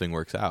until something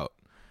works out.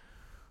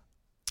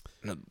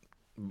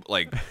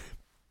 Like,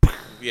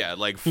 yeah,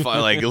 like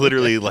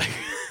literally, like.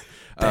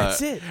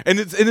 That's it. And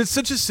it's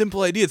such a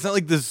simple idea. It's not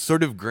like this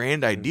sort of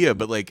grand idea,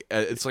 but like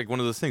it's like one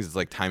of those things. It's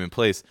like time and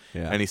place.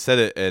 Yeah. And he said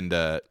it, and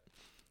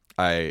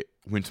I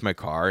went to my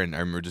car, and I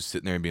remember just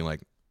sitting there and being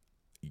like,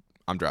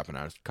 I'm dropping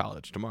out of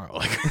college tomorrow.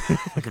 Like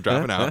I'm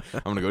dropping out.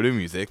 I'm gonna go do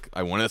music.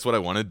 That's what I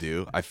want to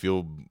do. I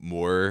feel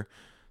more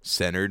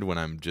centered when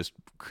I'm just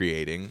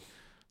creating.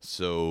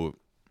 So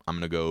I'm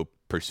gonna go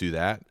pursue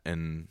that,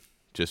 and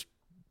just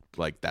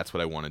like that's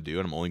what I want to do,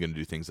 and I'm only gonna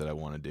do things that I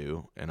want to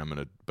do, and I'm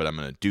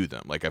gonna do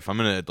them. Like if I'm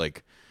gonna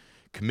like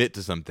commit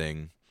to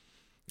something,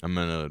 I'm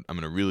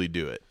gonna really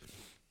do it.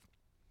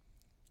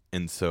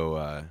 And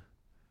so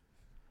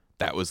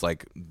that was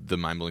like the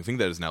mind-blowing thing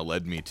that has now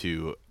led me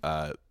to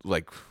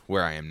like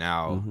where I am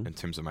now in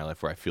terms of my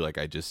life, where I feel like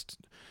I just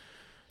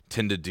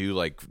tend to do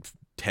like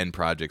 10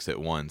 projects at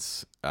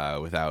once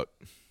without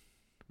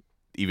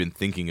even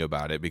thinking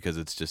about it, because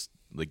it's just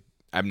like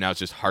it's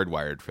just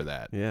hardwired for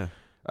that. Yeah.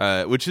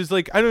 Which is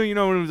like, I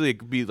don't,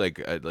 like be like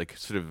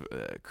sort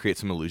of create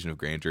some illusion of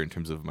grandeur in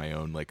terms of my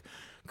own like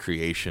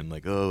creation,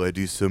 like, oh, I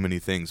do so many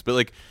things, but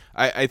like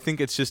I think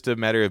it's just a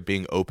matter of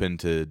being open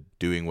to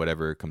doing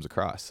whatever comes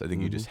across. I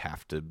think you just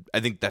have to. I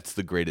think that's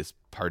the greatest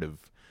part of.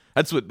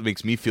 That's what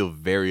makes me feel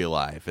very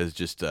alive, is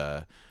just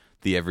the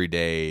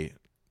everyday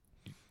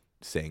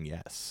saying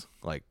yes,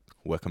 like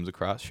what comes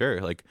across, sure,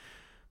 like,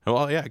 oh,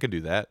 well, yeah, I can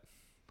do that.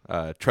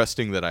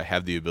 Trusting that I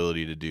have the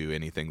ability to do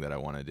anything that I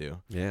want to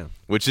do. Yeah.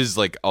 Which is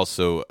like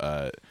also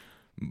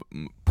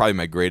probably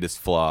my greatest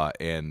flaw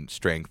and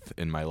strength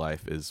in my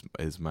life is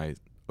my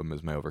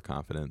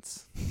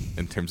overconfidence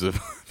in terms of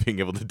being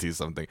able to do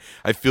something.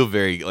 I feel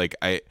very like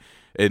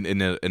in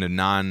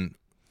the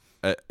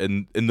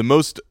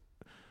most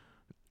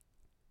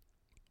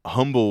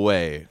humble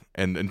way,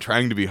 and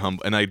trying to be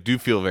humble, and I do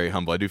feel very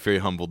humble. I do feel very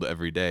humbled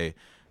every day.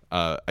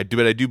 I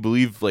do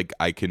believe like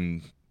I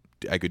could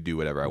do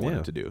whatever I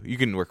wanted to do. You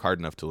can work hard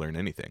enough to learn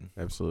anything.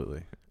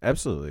 Absolutely.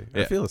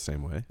 Yeah. I feel the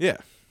same way. Yeah.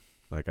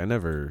 Like I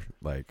never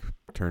like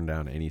turn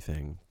down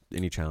anything,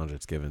 any challenge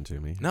that's given to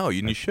me. No,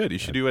 you should. You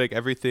should do like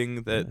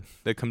everything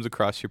that comes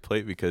across your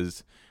plate,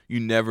 because you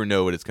never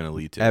know what it's going to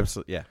lead to.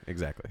 Absolutely. Yeah,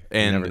 exactly.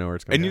 And you never know where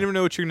it's going. And you never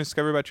know what you're going to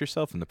discover about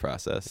yourself in the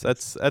process.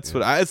 That's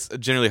that's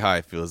generally how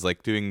I feel, is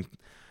like doing.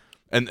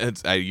 And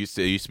it used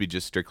to be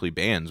just strictly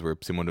bands, where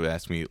someone would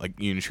ask me, like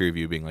Unitary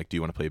Review, being like, "Do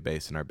you want to play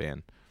bass in our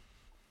band?"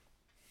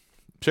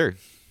 Sure.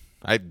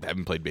 I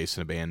haven't played bass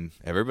in a band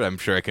ever, but I'm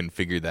sure I can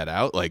figure that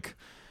out. Like,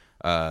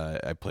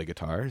 I play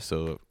guitar,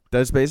 so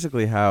that's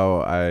basically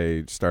how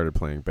I started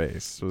playing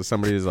bass. So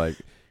somebody is like,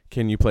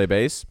 "Can you play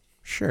bass?"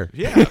 Sure.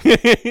 Yeah.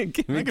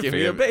 give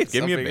me a bass.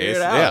 Give me a bass.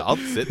 Yeah, I'll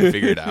sit and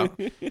figure it out.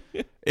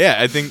 Yeah,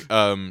 I think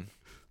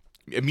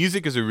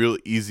music is a real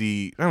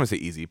easy. I don't want to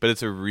say easy, but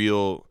it's a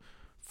real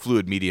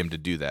fluid medium to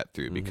do that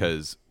through,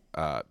 because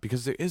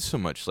there is so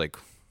much like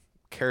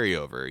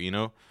carryover,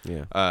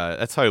 Yeah.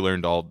 That's how I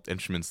learned all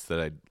instruments that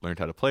I learned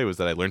how to play, was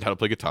that I learned how to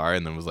play guitar,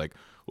 and then was like,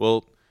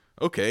 well,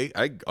 okay,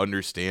 I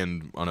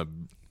understand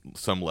on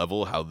some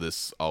level how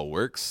this all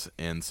works,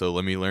 and so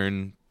let me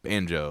learn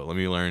banjo, let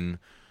me learn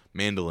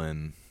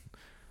mandolin.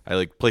 I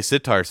like play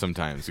sitar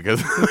sometimes,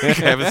 because like,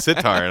 I have a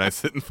sitar and I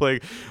sit and play.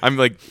 I'm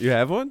like, you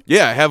have one?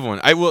 Yeah, I have one.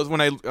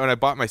 When I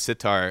bought my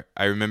sitar,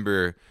 I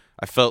remember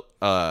I felt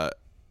a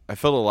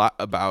lot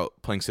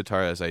about playing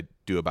sitar as I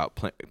do about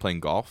playing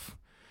golf,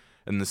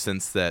 in the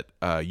sense that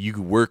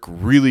you work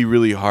really,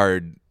 really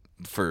hard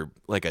for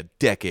like a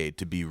decade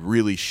to be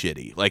really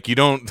shitty. Like you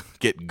don't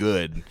get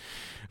good.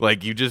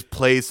 Like you just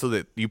play so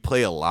that you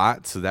play a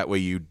lot, so that way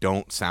you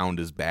don't sound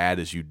as bad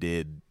as you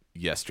did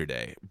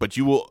yesterday. But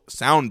you will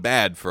sound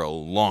bad for a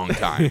long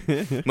time.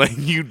 Like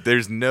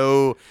there's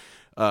no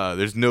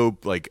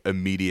like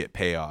immediate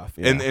payoff.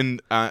 Yeah.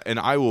 And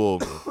I will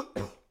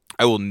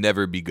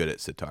never be good at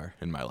sitar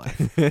in my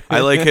life.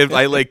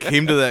 I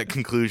came to that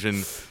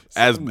conclusion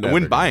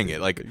when buying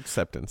it. Like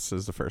acceptance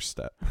is the first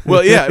step.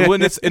 Well, yeah,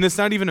 it's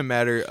not even a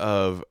matter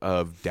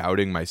of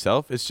doubting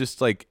myself. It's just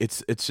like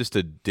it's just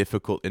a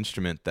difficult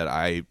instrument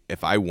that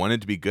if I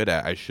wanted to be good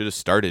at, I should have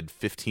started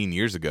 15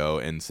 years ago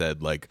and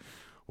said like,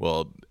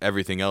 well,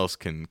 everything else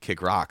can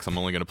kick rocks. I'm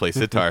only going to play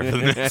sitar for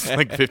the next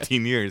like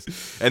 15 years.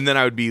 And then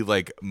I would be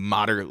like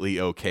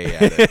moderately okay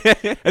at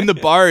it. And the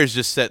bar is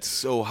just set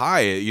so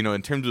high,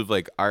 in terms of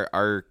like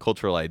our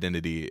cultural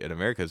identity in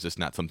America is just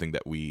not something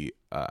that we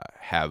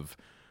have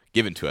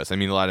given to us. I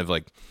mean, a lot of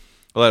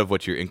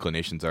what your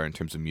inclinations are in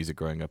terms of music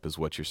growing up is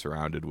what you're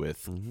surrounded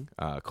with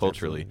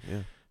culturally. Absolutely,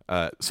 yeah.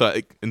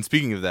 And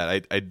speaking of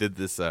that, I did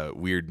this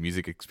weird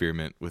music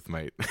experiment with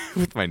my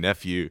with my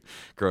nephew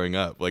growing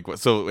up.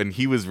 So when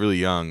he was really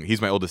young,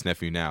 he's my oldest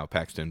nephew now,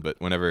 Paxton. But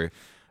whenever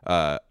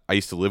I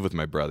used to live with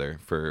my brother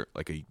for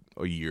like a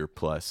year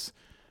plus,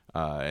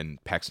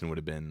 and Paxton would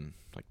have been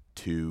like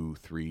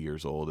 2-3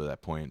 years old at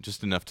that point,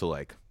 just enough to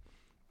like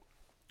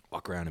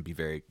walk around and be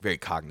very, very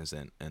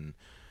cognizant. And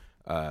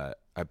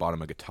I bought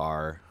him a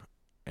guitar,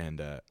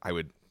 and I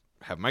would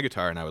have my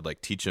guitar, and I would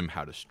like teach him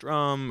how to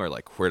strum or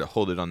like where to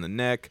hold it on the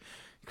neck.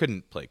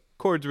 Couldn't play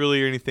chords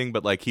really or anything,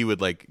 but like he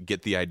would like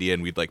get the idea,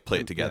 and we'd like play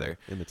it together.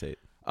 Yeah, imitate.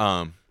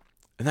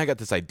 And I got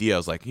this idea. I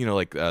was like,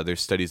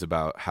 there's studies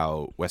about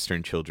how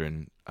Western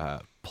children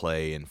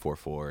play in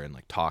 4/4 and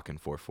like talk in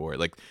 4/4,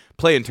 like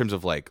play in terms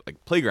of like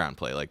playground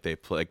play. Like they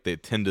play, like they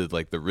tend to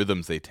like the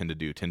rhythms they tend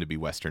to be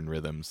Western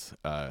rhythms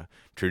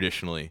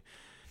traditionally.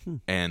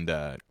 And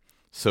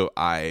so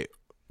I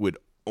would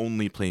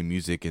only play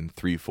music in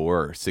 3/4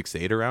 or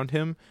 6/8 around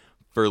him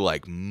for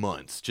like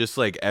months, just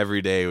like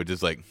every day would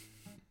just like.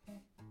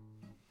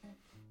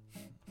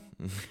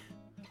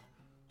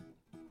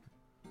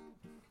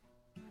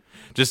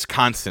 Just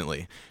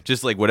constantly,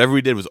 just like whatever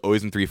we did was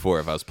always in 3/4.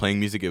 If I was playing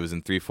music, it was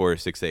in 3/4 or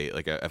 6/8.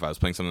 Like if I was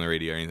playing something on the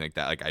radio or anything like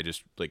that, like I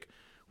just like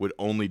would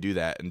only do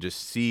that and just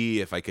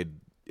see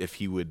if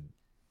he would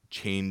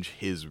change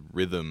his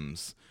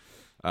rhythms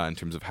in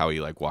terms of how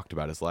he like walked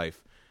about his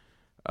life.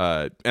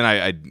 And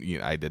I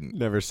didn't.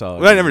 Never saw.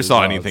 Well, I never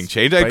saw anything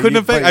change. I couldn't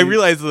affect. I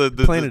realized the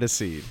planted a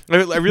seed.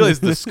 I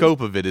realized the scope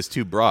of it is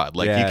too broad.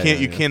 Like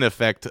you can't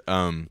affect.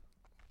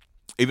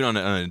 Even on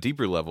a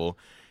deeper level.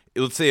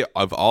 Let's say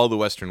of all the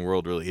Western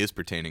world really is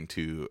pertaining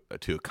to a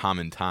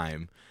common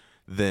time,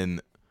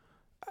 then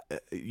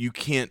you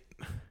can't.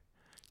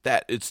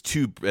 That's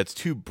too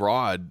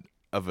broad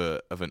of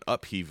an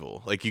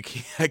upheaval. Like you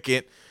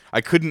can't.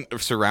 I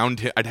couldn't surround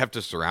him. I'd have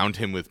to surround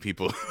him with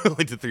people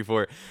like to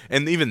 3/4,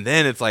 and even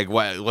then, it's like,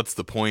 what's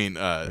the point?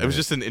 It was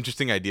just an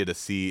interesting idea to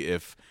see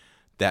if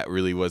that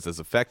really was as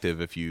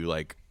effective if you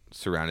like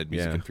surrounded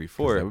music in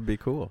 3/4. That would be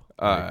cool.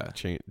 Like,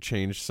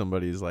 change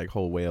somebody's like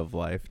whole way of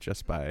life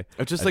just by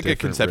just like a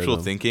conceptual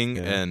rhythm. thinking,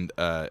 and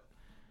all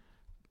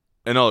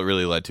it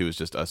really led to was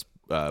just us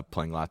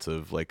playing lots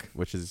of like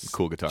which is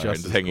cool guitar and just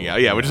just as hanging cool.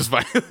 out. Yeah, which is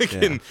fine.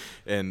 Yeah.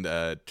 and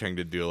trying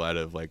to do a lot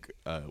of like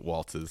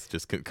waltzes,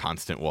 just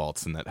constant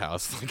waltz in that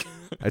house.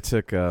 I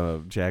took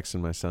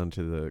Jackson, my son,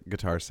 to the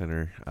Guitar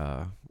Center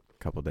a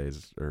couple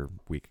days or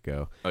week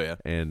ago. Oh yeah,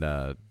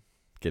 and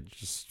get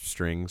just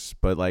strings,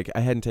 but like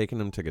I hadn't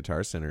taken him to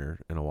Guitar Center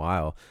in a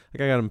while.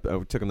 Like I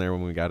took him there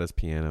when we got his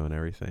piano and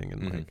everything,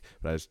 and like,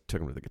 but I just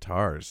took him to the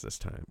guitars this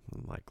time,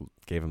 and like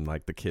gave him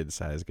like the kid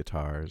size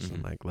guitars,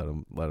 and like let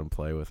him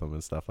play with them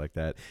and stuff like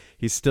that.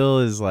 He still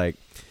is like,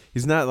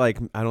 he's not like,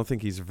 I don't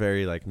think he's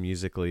very like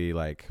musically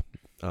like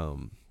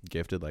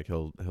gifted. Like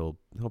he'll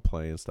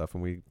play and stuff,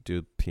 and we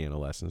do piano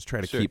lessons, try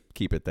to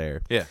keep it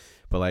there. Yeah.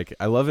 But like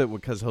I love it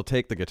because he'll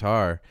take the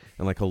guitar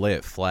and like he'll lay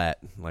it flat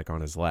like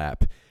on his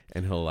lap.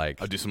 And he'll like,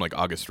 I'll do some like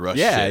August Rush.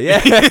 Yeah,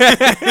 shit.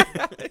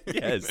 yeah.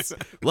 Yes,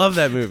 love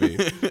that movie.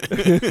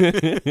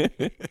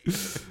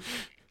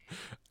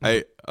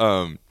 I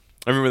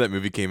remember that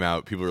movie came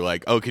out. People were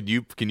like, "Oh, can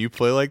you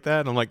play like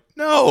that?" And I'm like,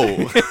 "No,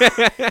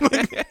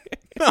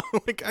 no,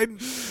 like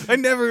I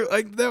never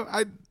like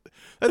that.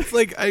 That's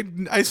like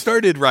I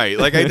started right.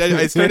 Like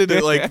I started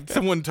it like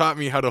someone taught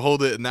me how to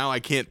hold it, and now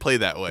I can't play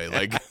that way.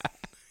 Like."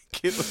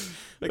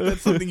 Like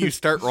that's something you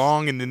start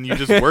wrong and then you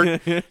just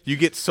work. You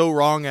get so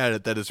wrong at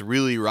it that it's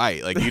really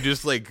right. Like you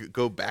just like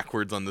go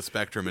backwards on the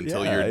spectrum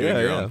until you're doing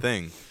your own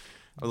thing.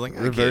 I was like,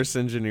 reverse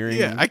engineering.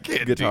 Yeah, I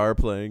can't guitar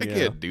playing. I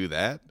can't do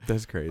that.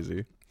 That's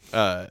crazy.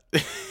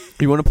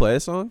 You want to play a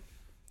song?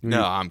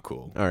 No, I'm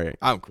cool. All right,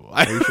 I'm cool.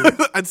 Sure?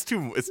 It's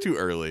too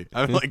early.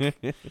 I'm like,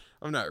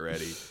 I'm not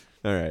ready.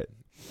 All right,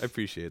 I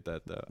appreciate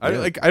that though.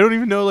 Yeah. I don't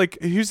even know. Like,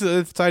 here's the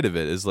other side of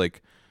it is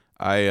like,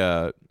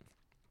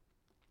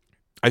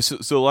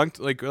 so a lot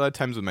of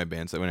times with my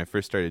bands, like when I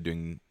first started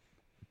doing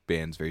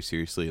bands very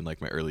seriously in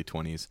like my early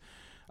 20s,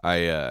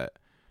 I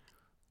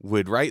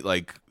would write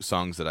like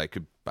songs that I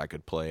could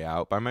play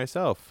out by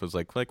myself. It was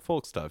like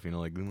folk stuff,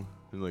 like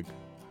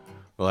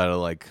a lot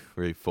of like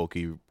very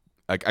folky.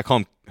 I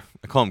call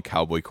them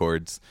cowboy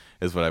chords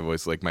is what I've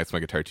always like. My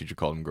guitar teacher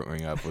called them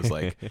growing up. Was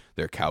like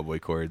they're cowboy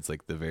chords,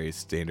 like the very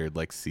standard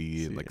like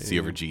C and like C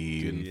over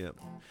G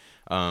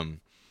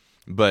and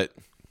but.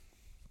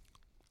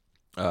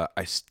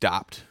 I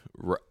stopped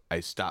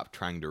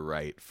trying to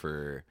write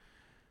for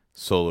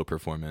solo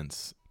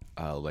performance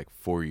like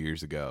 4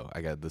 years ago.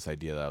 I got this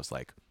idea that I was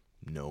like,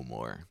 no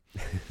more.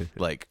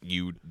 Like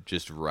you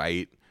just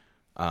write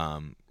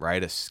a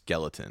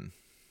skeleton,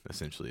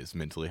 essentially is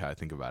mentally how I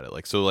think about it.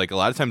 Like so like a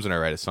lot of times when I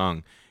write a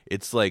song,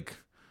 it's like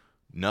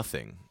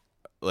nothing.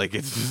 Like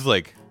it's just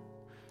like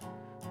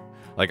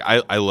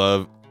I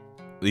love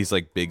these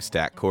like big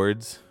stack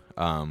chords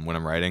when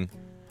I'm writing.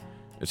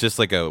 It's just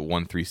like a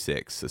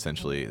 1-3-6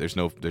 essentially. There's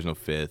no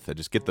fifth. I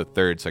just get the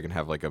third so I can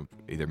have like a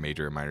either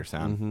major or minor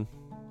sound. Mm-hmm.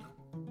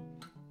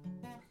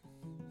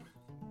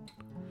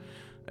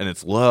 And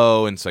it's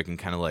low, and so I can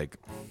kind of like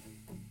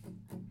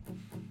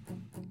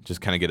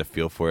just kind of get a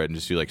feel for it and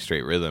just do like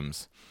straight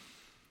rhythms.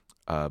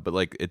 But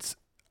like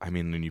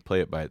when you play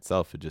it by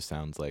itself, it just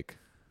sounds like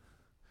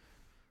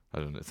I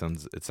don't know.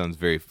 It sounds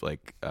very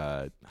like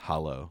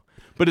hollow.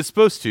 But it's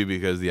supposed to,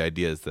 because the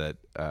idea is that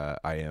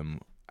I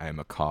am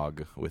a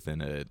cog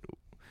within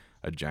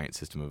a giant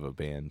system of a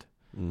band.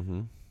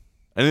 Mm-hmm.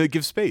 And it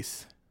gives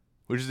space,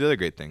 which is the other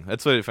great thing.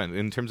 That's what I find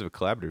in terms of a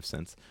collaborative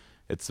sense.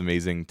 it's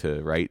amazing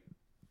to write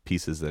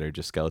pieces that are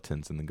just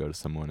skeletons and then go to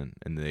someone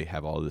and they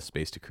have all this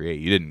space to create.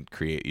 You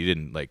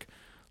didn't like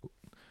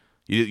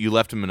you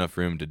left them enough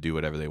room to do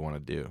whatever they want to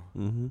do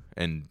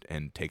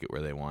and take it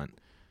where they want.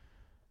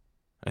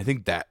 I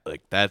think that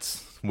like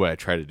that's what I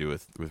try to do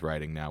with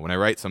writing now. When I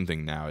write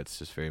something now, it's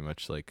just very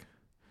much like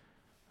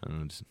I don't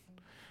know.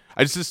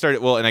 I just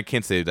started and I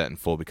can't say that in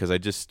full because I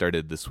just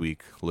started this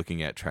week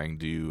looking at trying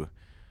to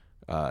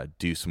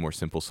do some more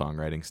simple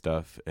songwriting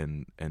stuff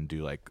and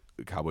do like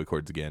cowboy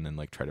chords again and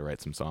like try to write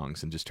some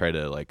songs and just try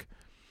to like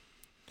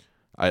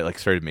I like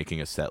started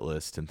making a set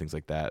list and things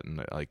like that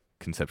and like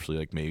conceptually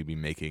like maybe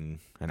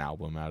making an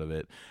album out of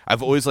it.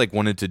 I've always like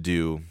wanted to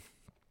do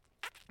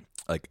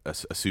like a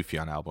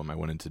Sufjan album. I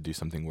wanted to do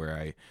something where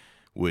I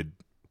would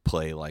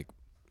play like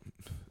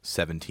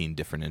 17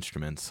 different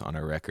instruments on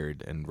a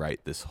record and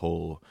write this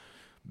whole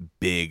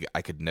big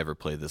I could never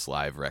play this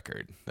live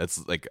record.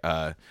 That's like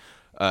Brian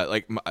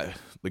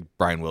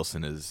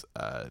Wilson is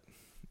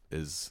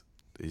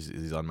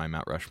he's on my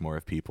Mount Rushmore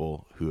of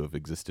people who have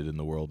existed in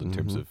the world in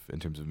terms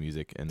of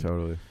music. And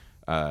totally.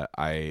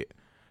 I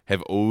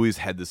have always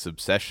had this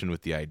obsession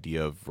with the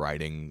idea of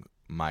writing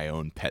my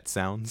own pet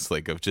sounds,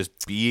 like of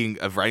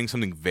writing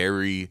something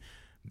very,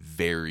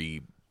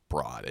 very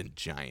broad and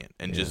giant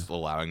and just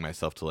allowing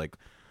myself to like,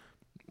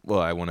 well,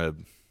 I want to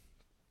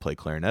play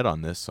clarinet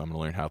on this, so I'm going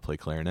to learn how to play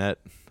clarinet.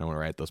 I want to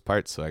write those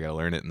parts, so I got to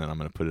learn it, and then I'm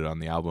going to put it on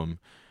the album.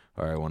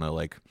 Or I want to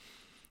like,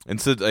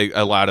 and so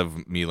a lot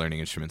of me learning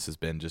instruments has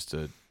been just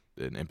an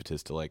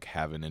impetus to like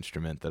have an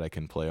instrument that I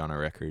can play on a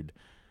record.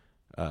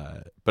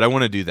 But I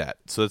want to do that.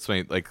 So that's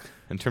my like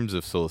in terms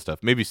of solo stuff.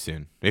 Maybe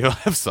soon. Maybe I'll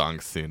have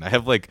songs soon. I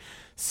have like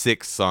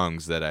 6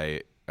 songs that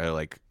I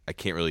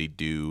can't really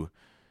do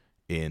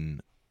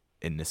in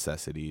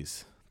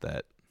necessities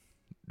that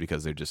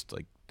because they're just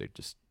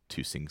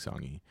too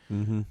sing-songy.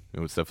 Mm-hmm.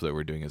 And stuff that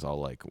we're doing is all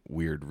like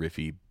weird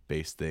riffy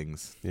bass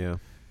things. Yeah.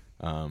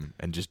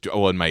 And just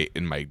in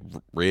my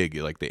rig,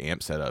 like the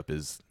amp setup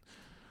is,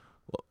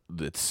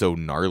 it's so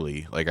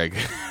gnarly. Like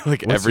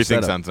What's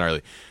everything sounds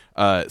gnarly.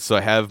 So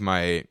I have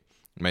my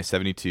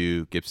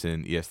 72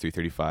 Gibson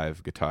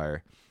ES335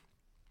 guitar.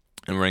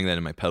 I'm running that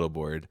in my pedal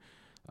board.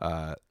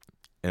 And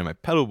in my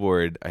pedal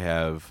board, I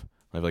have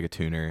like a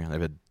tuner. I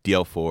have a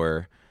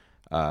DL4.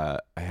 I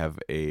have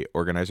a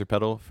organizer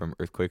pedal from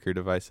Earthquaker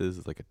Devices.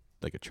 It's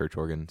like a church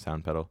organ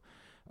sound pedal.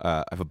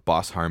 I have a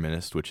Boss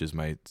Harmonist, which is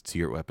my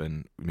secret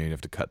weapon. We may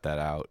have to cut that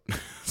out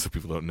so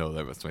people don't know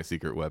that's my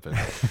secret weapon.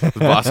 The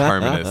Boss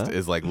Harmonist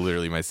is like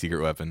literally my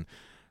secret weapon.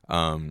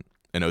 An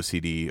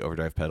OCD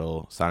overdrive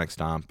pedal, Sonic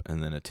Stomp,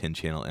 and then a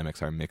 10-channel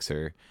MXR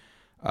mixer.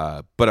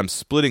 But I'm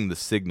splitting the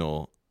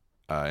signal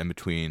in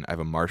between. I have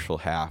a Marshall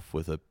half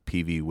with a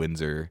PV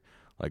Windsor,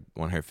 like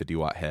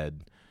 150-watt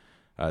head.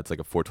 It's like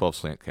a 412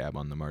 slant cab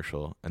on the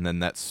Marshall. And then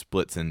that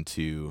splits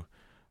into...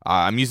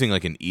 I'm using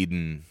like an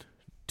Eden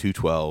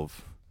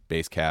 212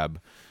 bass cab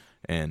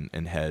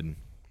and head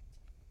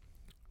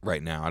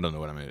right now. I don't know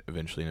what I'm going to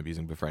eventually end up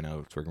using, but right now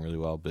it's working really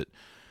well. But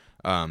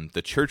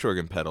the church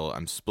organ pedal,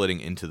 I'm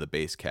splitting into the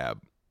bass cab,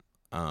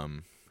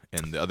 and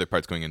the other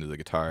part's going into the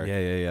guitar.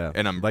 Yeah.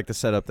 And I'm like the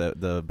setup that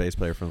the bass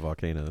player from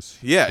Volcanoes.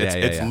 Yeah,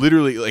 it's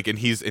literally like, and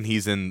he's in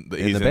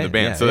the band.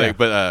 Yeah, so like,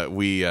 but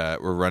we're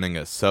running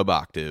a sub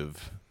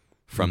octave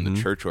from the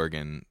church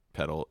organ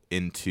pedal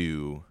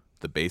into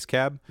the bass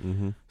cab,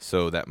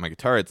 so that my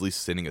guitar at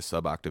least sending a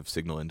sub octave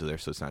signal into there,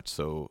 so it's not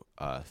so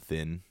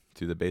thin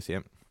through the bass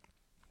amp.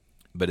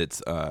 But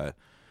it's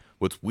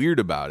what's weird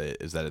about it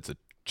is that it's a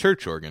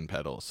church organ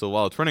pedal. So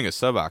while it's running a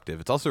sub octave,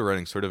 it's also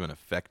running sort of an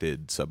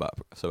affected sub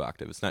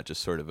octave. It's not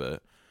just sort of a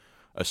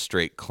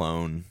straight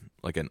clone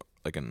like an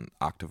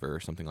octaver or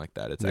something like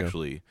that. It's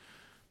actually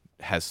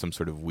has some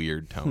sort of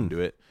weird tone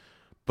to it.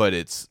 But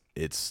it's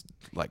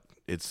like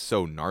it's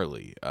so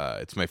gnarly.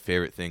 It's my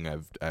favorite thing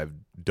I've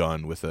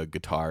done with a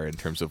guitar in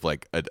terms of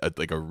like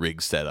a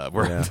rig setup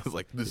where I'm just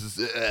like, this is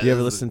it. You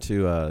ever listen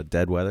to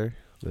Dead Weather?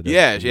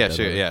 Yeah,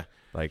 sure, yeah.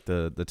 Like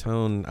the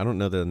tone, I don't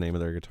know the name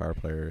of their guitar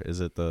player. Is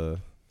it the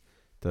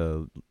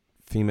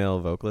female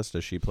vocalist?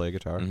 Does she play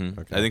guitar?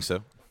 Okay. I think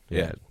so.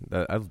 Yeah.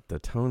 The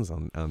tones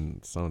on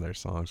some of their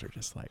songs are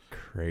just like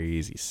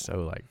crazy,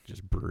 so like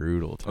just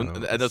brutal tones.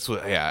 That's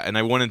what, and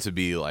I want it to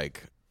be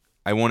like,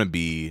 I want to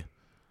be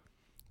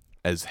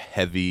as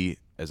heavy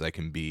as I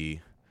can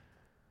be.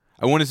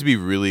 I want it to be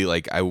really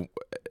like, I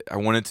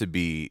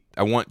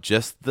want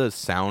just the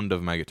sound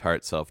of my guitar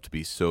itself to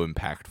be so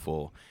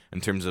impactful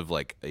in terms of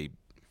like a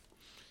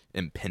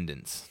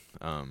impedance.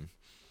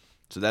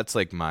 So that's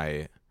like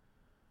my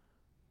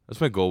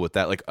goal with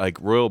that. Like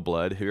Royal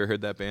Blood. Have you ever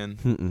heard that band?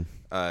 Mm-mm.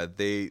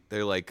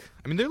 They're like,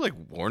 I mean, they're like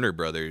Warner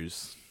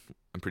Brothers.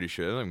 I'm pretty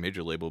sure they're like a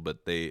major label, but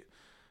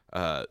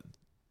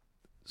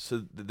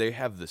so they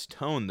have this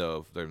tone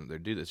though of their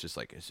dude that's just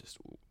like, it's just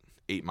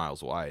 8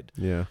 miles wide.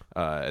 Yeah.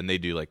 And they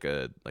do like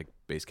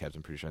bass cabs.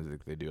 I'm pretty sure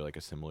they do like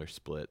a similar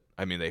split.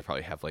 I mean, they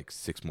probably have like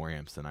 6 more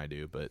amps than I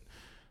do, but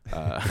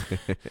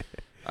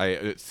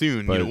I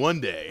soon, but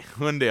one day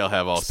I'll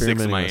have all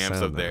 6 of my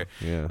amps up there.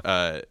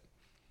 Yeah.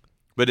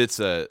 But it's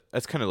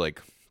that's kind of like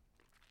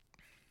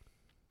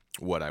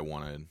what I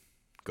want to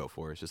go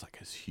for. It's just like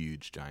this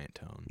huge giant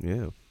tone.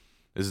 Yeah.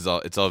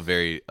 It's all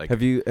very like.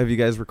 Have you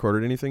guys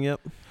recorded anything yet?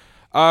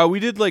 We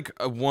did like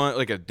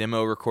a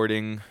demo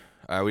recording.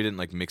 We didn't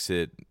like mix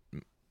it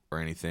or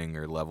anything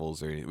or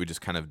levels or anything. We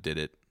just kind of did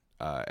it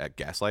at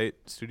Gaslight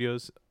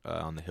Studios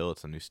on the Hill.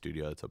 It's a new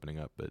studio that's opening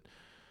up. But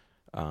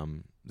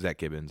Zach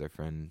Gibbons, our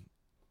friend,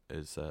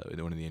 is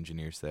one of the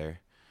engineers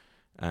there,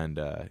 and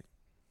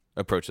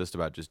approached us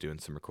about just doing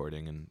some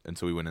recording, and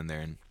so we went in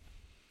there and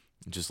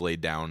just laid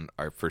down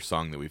our first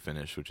song that we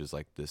finished, which is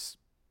like this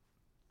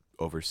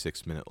over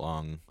 6 minute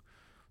long,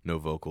 no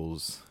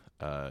vocals,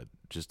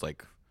 just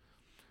like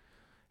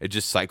it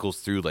just cycles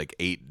through like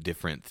 8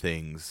 different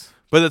things.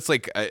 But it's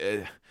like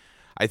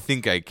I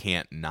think I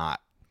can't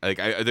not like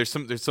there's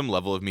some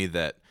level of me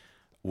that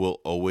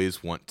will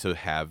always want to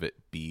have it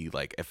be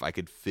like if I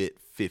could fit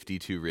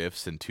 52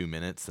 riffs in 2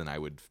 minutes, then I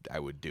would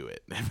do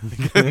it.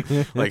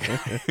 Like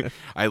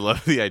I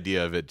love the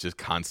idea of it just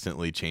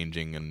constantly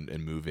changing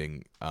and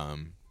moving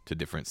to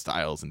different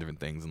styles and different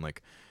things, and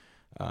like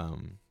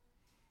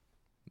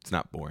it's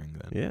not boring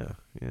then.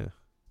 Yeah.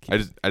 I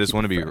just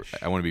want to be fresh.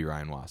 I want to be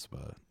Ryan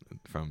Waspa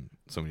from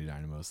So Many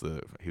Dynamos.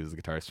 He was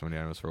the guitarist for So Many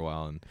Dynamos for a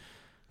while, and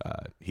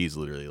he's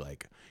literally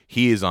like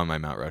he is on my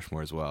Mount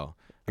Rushmore as well.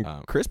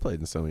 Chris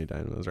played in So Many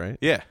Dynamos, right?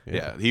 Yeah.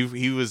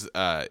 He was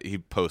he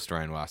post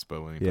Ryan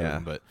Waspa when he played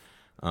him, but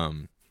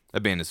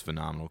that band is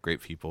phenomenal,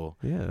 great people.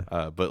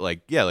 Yeah. But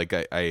like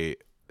I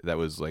that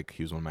was like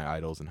he was one of my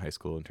idols in high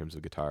school in terms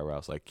of guitar, where I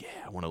was like,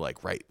 I want to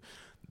like write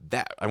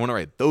that. I want to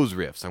write those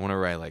riffs. I want to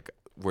write like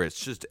where it's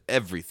just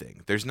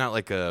everything. There's not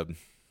like a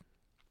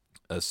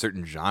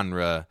certain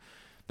genre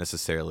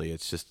necessarily.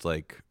 It's just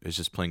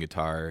playing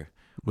guitar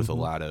with a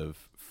lot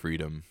of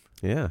freedom.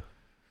 Yeah.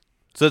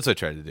 So that's what I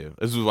tried to do.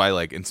 This is why,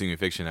 like, in Singing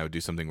Fiction, I would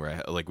do something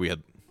where I would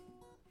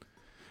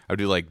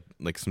do like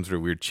some sort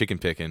of weird chicken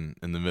picking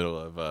in the middle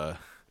of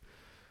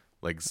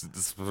like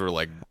sort of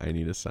like I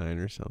Need a Sign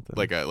or something.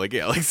 Like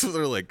some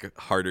sort of like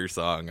harder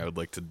song. I would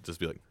like to just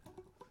be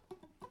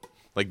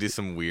like do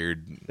some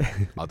weird. I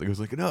think it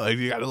was like no,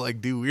 you gotta like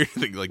do weird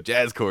things like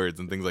jazz chords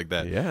and things like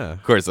that. Yeah,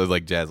 of course I was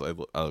like jazz.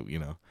 You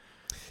know,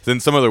 so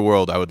in some other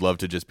world, I would love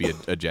to just be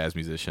a jazz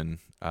musician.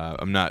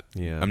 I'm not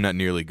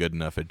nearly good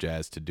enough at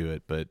jazz to do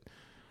it, but.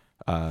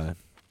 I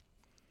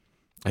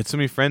had so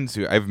many friends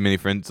I have many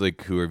friends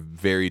like who are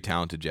very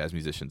talented jazz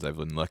musicians. I've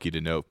been lucky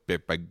to know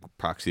by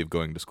proxy of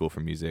going to school for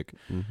music,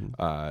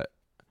 and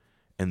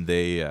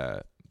they.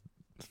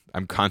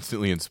 I'm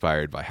constantly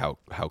inspired by how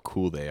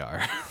cool they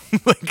are.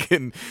 Like,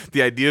 and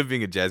the idea of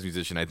being a jazz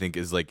musician, I think,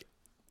 is like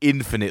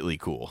infinitely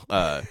cool,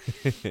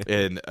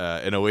 in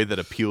a way that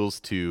appeals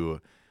to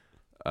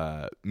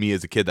me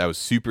as a kid. I was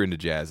super into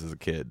jazz as a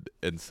kid,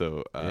 and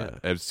so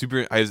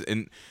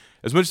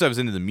as much as I was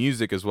into the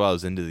music as well, I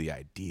was into the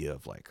idea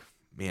of like,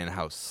 man,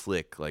 how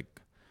slick, like,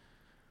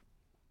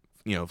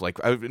 you know, like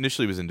I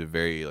initially was into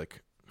very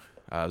like,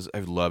 I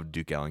loved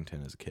Duke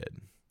Ellington as a kid.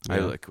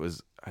 Yeah. I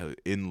was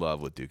in love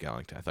with Duke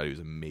Ellington. I thought he was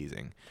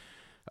amazing.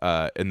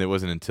 And it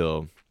wasn't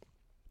until,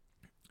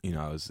 you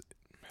know, I was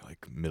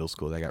like middle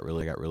school that I got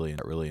really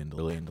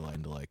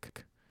into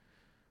like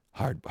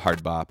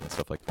hard bop and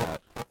stuff like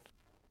that.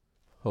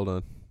 Hold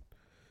on.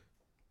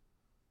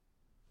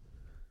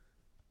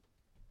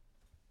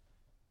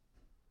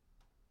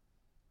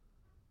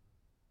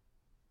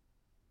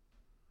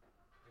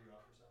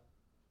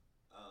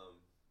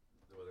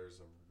 There's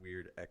a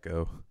weird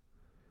echo.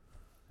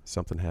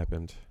 Something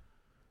happened.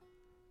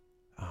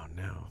 Oh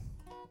no.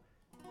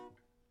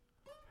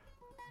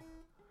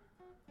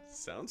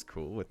 Sounds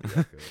cool with the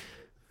echo.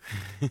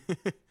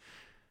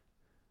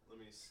 Let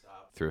me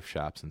stop. Thrift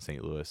shops in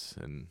St. Louis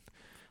and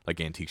like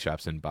antique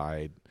shops and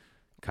buy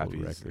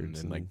copies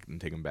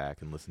and take them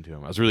back and listen to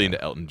them. I was really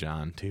into Elton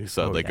John too,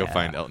 so I'd go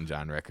find Elton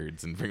John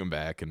records and bring them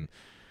back. And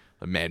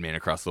a Madman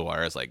Across the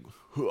Water, I was like,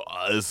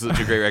 this is such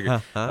a great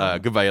record.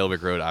 Goodbye Yellow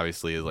Brick Road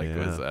obviously is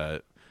was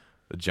a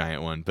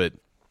giant one, but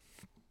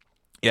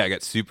yeah,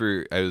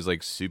 I was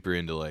like super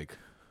into like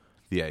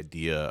the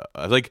idea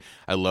of, like,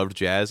 I loved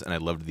jazz and I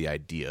loved the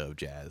idea of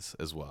jazz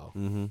as well.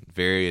 Mm-hmm.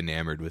 Very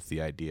enamored with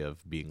the idea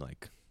of being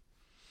like,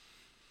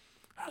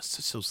 it's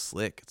just so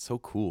slick, it's so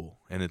cool,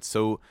 and it's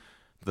so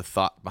the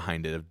thought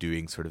behind it of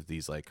doing sort of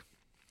these like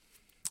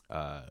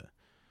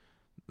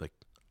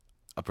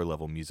upper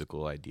level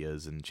musical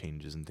ideas and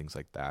changes and things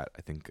like that.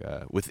 I think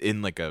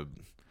within like a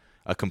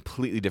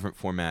completely different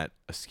format,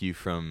 askew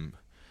from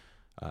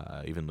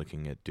even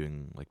looking at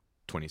doing like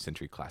 20th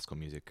century classical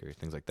music or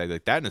things like that.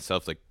 Like that in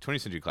itself, like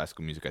 20th century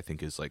classical music, I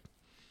think is like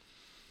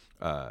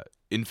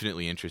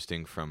infinitely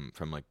interesting from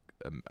like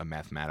a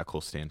mathematical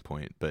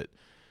standpoint, but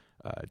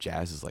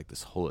jazz is like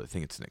this whole other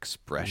thing. It's an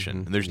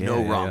expression, and there's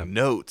no wrong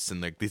notes,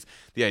 and like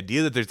the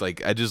idea that there's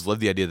like, I just love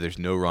the idea that there's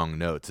no wrong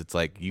notes. It's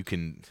like you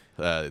can,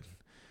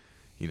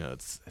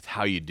 it's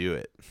how you do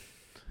it.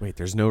 Wait,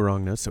 there's no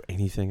wrong notes, so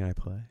anything I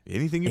play,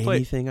 anything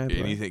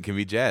can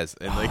be jazz,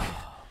 and like.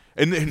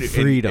 And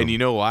freedom. And you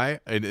know why?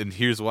 And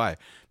here's why.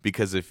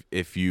 Because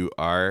if you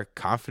are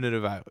confident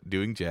about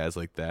doing jazz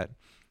like that,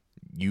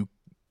 you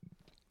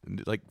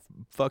like,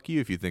 fuck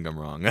you if you think I'm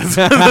wrong.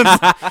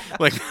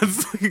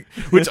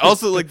 Which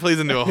also like plays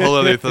into a whole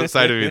other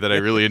side of me that I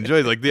really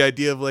enjoy. Like the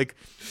idea of like,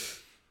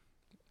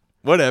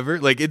 whatever.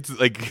 Like it's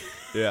like,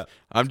 Yeah.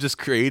 I'm just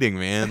creating,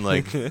 man.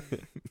 Like,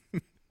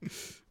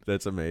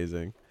 That's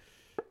amazing.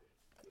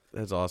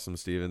 That's awesome,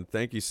 Steven.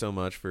 Thank you so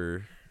much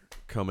for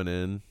coming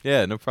in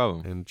yeah, no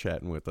problem. and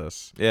chatting with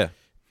us. Yeah.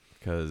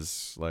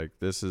 Because like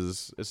this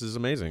is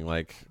amazing.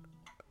 Like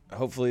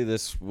hopefully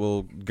this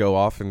will go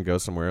off and go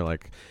somewhere.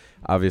 Like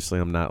obviously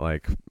I'm not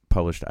like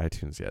published to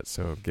iTunes yet,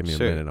 so give me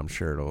Sure. a minute. I'm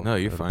sure it'll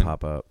You're fine.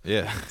 pop up.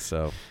 Yeah.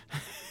 So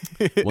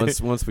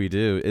once we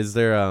do, is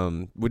there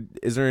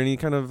any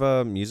kind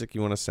of music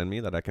you want to send me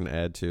that I can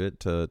add to it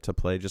to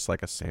play, just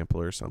like a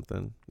sample or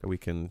something that we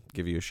can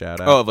give you a shout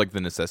out? Oh, of like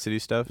the necessity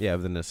stuff? Yeah,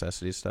 of the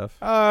necessity stuff.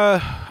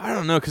 I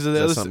don't know, because Is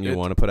that something you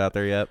want to put out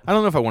there yet? I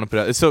don't know if I want to put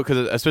out. It's so,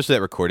 because especially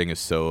that recording is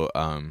so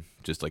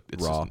just like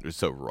it's Raw. It's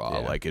so raw.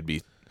 Yeah. Like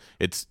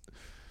it's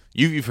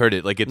you've heard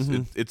it. Like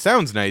it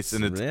sounds nice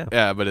and it's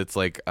Yeah. but it's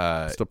like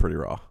Still pretty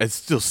raw. it's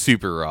still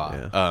super raw.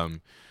 Yeah.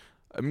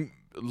 I mean,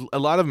 a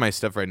lot of my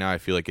stuff right now, I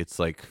feel like it's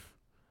like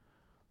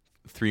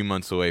 3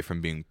 months away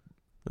from being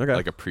Okay.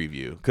 like a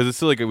preview, because it's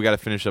still like we got to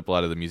finish up a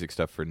lot of the music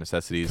stuff for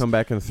necessities. Come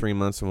back in 3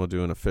 months and we'll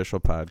do an official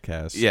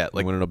podcast. Yeah,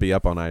 like when it'll be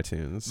up on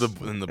iTunes.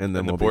 and then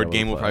the we'll be board able to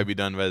game will play. probably be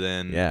done by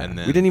then. Yeah. and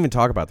then We didn't even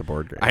talk about the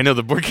board game. I know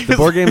the board game. The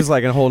board game is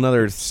like a whole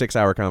nother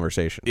 6-hour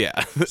conversation. Yeah.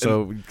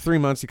 So 3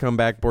 months, you come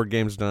back, board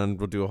game's done.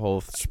 We'll do a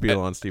whole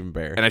spiel on Stephen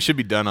Bear. And I should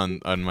be done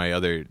on my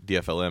other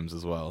DFLMs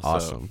as well.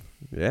 Awesome.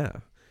 So. Yeah.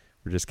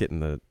 We're just getting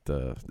the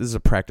this is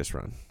a practice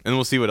run. And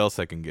we'll see what else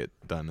I can get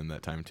done in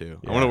that time too.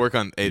 Yeah. I want to work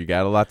on You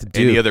got a lot to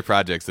do. any other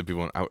projects that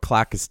people want.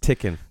 Clock is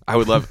ticking. I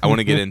want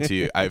to get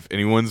into. If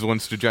anyone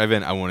wants to drive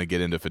in, I want to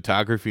get into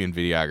photography and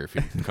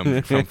videography.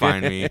 Come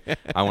find me.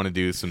 I want to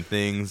do some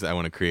things. I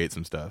want to create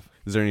some stuff.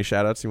 Is there any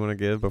shout outs you want to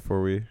give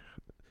before we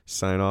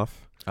sign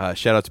off?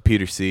 Shout out to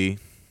Peter C.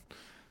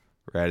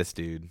 Raddest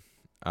dude.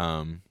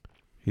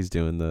 He's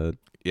doing the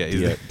Yeah,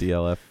 he's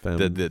DLFM.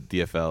 the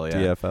DFL.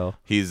 Yeah, DFL.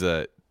 he's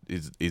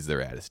the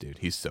raddest dude.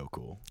 He's so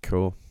cool.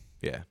 Cool.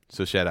 Yeah.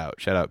 So shout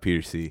out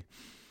Peter C.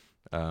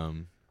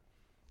 Any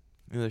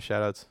other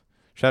shout outs?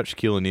 Shout out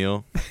Shaquille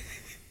O'Neal.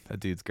 That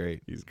dude's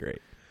great. He's great.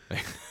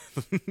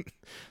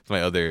 It's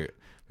my other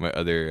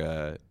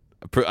I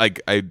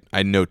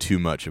know too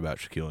much about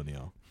Shaquille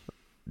O'Neal.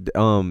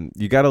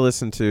 You got to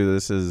listen to,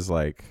 this is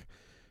like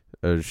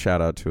a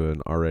shout out to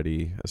an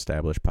already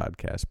established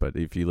podcast, but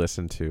if you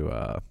listen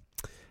to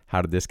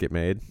How Did This Get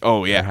Made?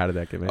 Oh yeah. Or How Did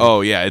That Get Made?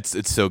 Oh yeah,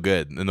 it's so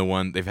good. And the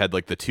one they've had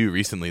like the two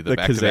recently, the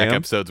back-to-back Kazam?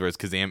 episodes where it's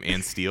Kazam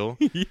and Steel.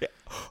 Yeah.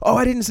 Oh,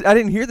 I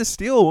didn't hear the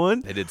Steel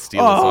one. They did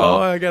Steel as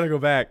well. I got to go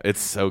back.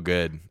 It's so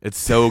good. It's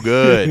so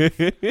good.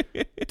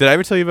 Did I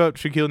ever tell you about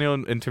Shaquille O'Neal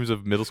in terms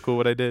of middle school,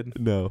 what I did?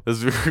 No.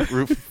 This is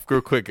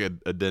real quick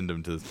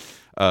addendum to this.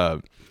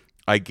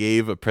 I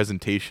gave a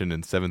presentation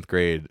in 7th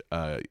grade.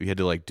 We had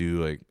to like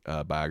do like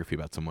a biography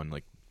about someone,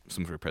 like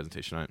some sort of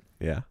presentation on it.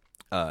 Yeah.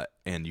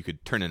 And you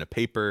could turn in a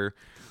paper,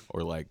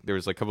 or like there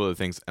was like a couple other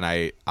things, and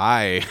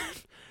I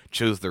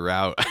chose the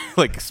route,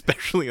 like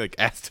especially like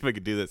asked if I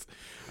could do this.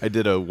 I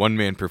did a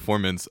one-man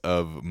performance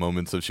of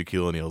moments of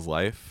Shaquille O'Neal's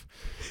life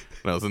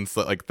when I was in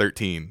like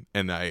 13,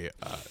 and I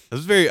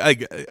was very I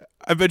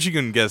bet you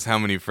can guess how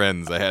many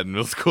friends I had in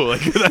middle school.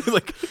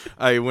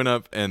 I went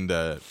up and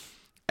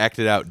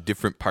acted out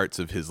different parts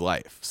of his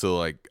life. So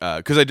like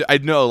because I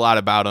know a lot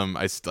about him.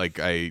 I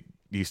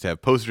used to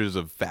have posters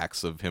of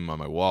facts of him on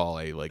my wall.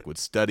 I like would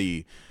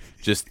study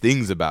just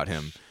things about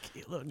him.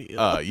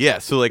 Yeah,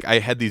 so like I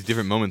had these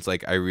different moments.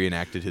 Like I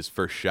reenacted his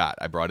first shot.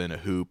 I brought in a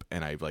hoop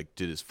and I like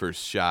did his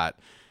first shot,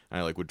 and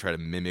I like would try to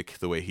mimic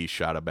the way he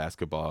shot a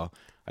basketball.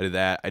 I did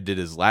that. I did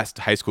his last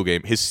high school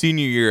game. His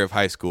senior year of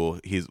high school,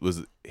 he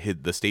was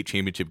hit the state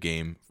championship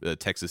game, the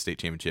Texas state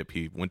championship.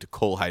 He went to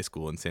Cole High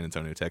School in San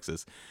Antonio,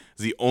 Texas. It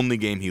was the only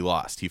game he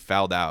lost. He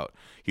fouled out.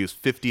 He was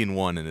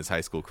 50-1 in his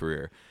high school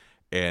career.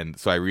 And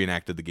so I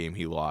reenacted the game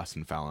he lost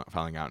and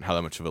fouling out, and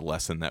how much of a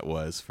lesson that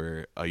was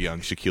for a young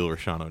Shaquille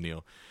Rashawn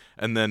O'Neal.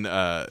 And then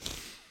I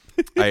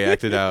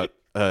acted out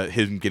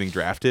him getting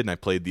drafted, and I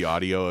played the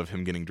audio of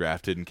him getting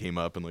drafted and came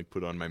up and like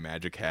put on my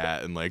magic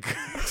hat and like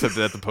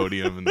accepted at the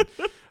podium,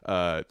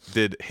 and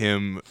did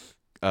him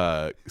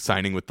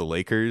signing with the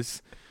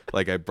Lakers.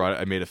 Like I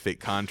made a fake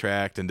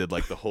contract and did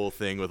like the whole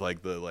thing with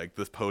like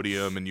this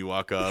podium, and you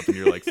walk up and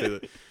you're like,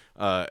 and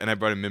I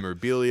brought in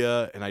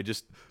memorabilia, and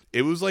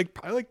it was like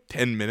probably like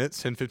 15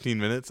 minutes,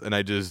 and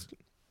I just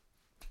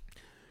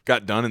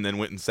got done and then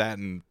went and sat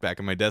in back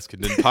of my desk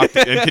and didn't talk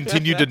and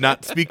continued to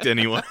not speak to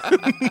anyone.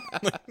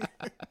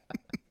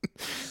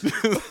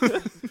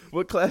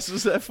 What class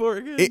was that for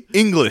again?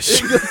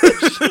 English.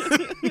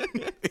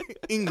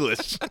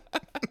 English.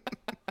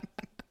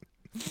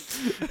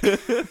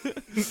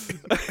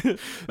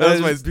 That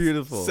was my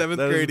beautiful 7th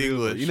That is grade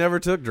beautiful. English. You never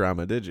took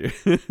drama, did you?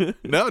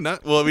 No,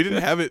 not well. We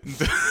didn't have it.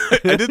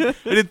 I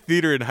did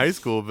theater in high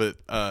school, but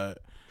I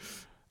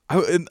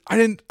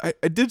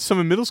did some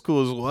in middle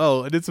school as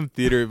well. I did some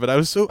theater, but I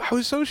was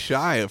so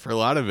shy for a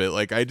lot of it.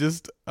 Like I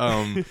just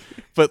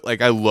But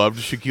like I loved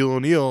Shaquille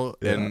O'Neal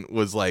and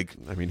was like,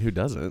 I mean, who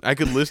doesn't? I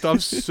could list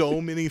off so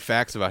many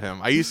facts about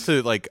him. I used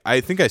to like.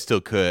 I think I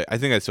still could. I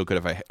think I still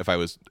could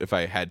if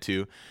I had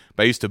to.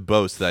 But I used to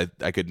boast that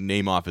I could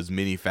name off as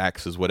many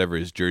facts as whatever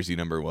his jersey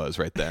number was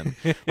right then.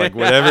 Like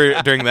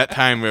whatever during that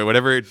time, or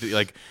whatever.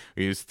 Like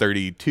he was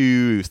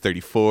 32, he was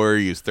 34,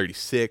 he was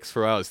 36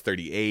 for a while, he was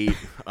 38.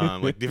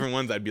 Like different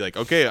ones. I'd be like,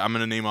 okay, I'm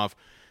gonna name off.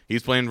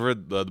 He's playing for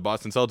the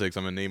Boston Celtics.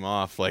 I'm gonna name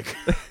off like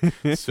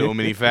so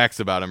many facts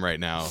about him right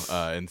now,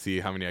 and see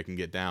how many I can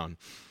get down.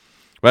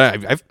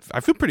 But I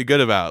feel pretty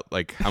good about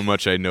like how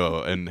much I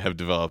know and have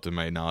developed in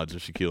my knowledge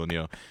of Shaquille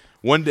O'Neal.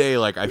 One day,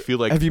 like I feel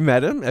like have you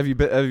met him? Have you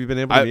been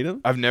able to meet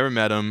him? I've never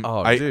met him.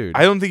 Oh, dude.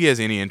 I don't think he has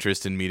any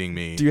interest in meeting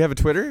me. Do you have a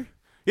Twitter?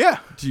 Yeah.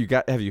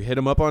 Have you hit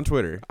him up on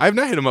Twitter? I've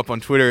not hit him up on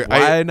Twitter.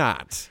 Why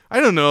not?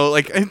 I don't know.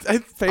 Like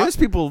famous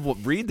people will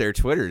read their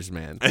Twitters,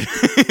 man.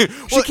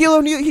 Shaquille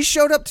O'Neal, he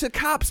showed up to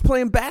cops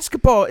playing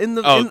basketball in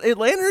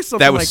Atlanta or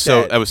something like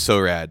that. That was so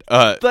rad.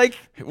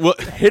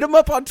 Hit him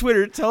up on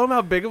Twitter, tell him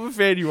how big of a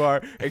fan you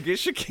are, and get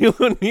Shaquille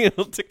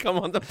O'Neal to come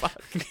on the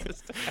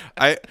podcast.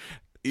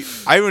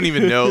 I don't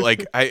even know.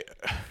 Like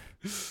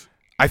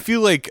I feel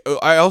like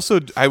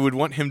I would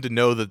want him to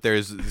know that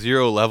there's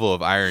zero level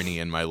of irony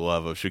in my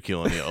love of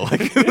Shaquille O'Neal.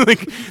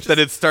 like that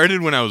it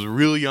started when I was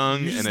real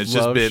young, and it's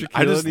just been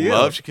I just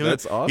love Shaquille O'Neal.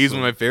 That's awesome. He's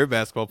one of my favorite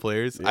basketball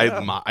players.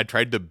 Yeah. I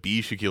tried to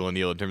be Shaquille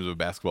O'Neal in terms of a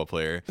basketball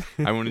player.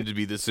 I wanted to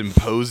be this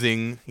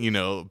imposing,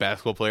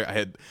 basketball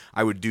player.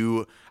 I would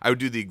do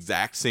the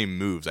exact same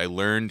moves. I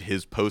learned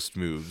his post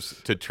moves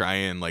to try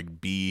and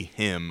like be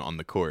him on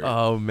the court.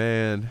 Oh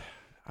man.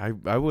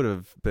 I would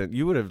have been.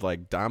 You would have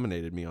like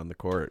dominated me on the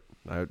court.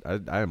 I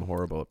am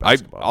horrible at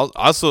basketball.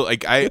 I also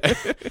like I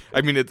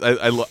mean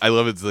I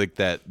love it's like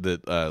that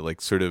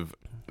like sort of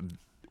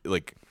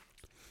like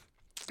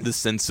the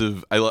sense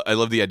of I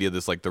love the idea of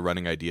this like the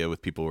running idea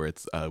with people where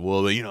it's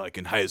like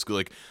in high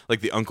school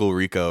like the Uncle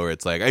Rico where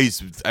it's like I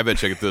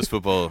bet you I could throw this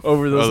football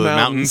over those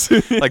mountains.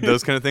 Like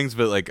those kind of things.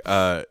 But like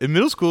in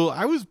middle school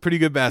I was a pretty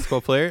good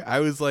basketball player. I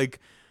was like.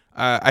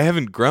 I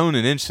haven't grown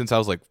an inch since I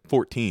was like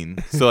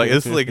 14. So like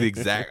this is like the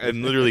exact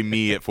and literally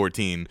me at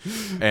 14.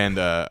 And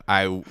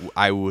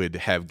I would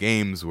have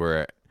games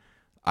where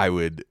I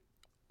would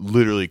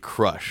literally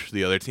crush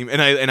the other team.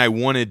 And I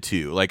wanted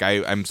to. Like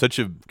I'm such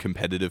a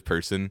competitive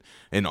person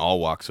in all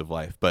walks of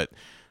life. But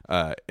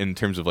in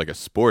terms of like a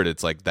sport,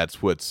 it's like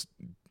that's what's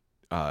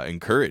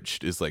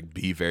encouraged is like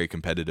be very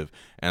competitive.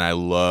 And I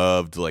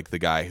loved like the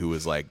guy who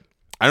was like,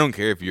 I don't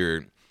care if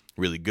you're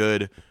really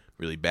good,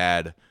 really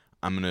bad.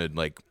 I'm gonna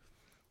like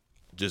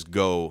just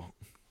go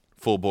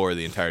full bore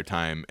the entire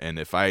time, and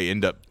if I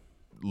end up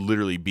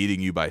literally beating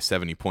you by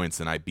 70 points,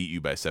 then I beat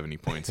you by 70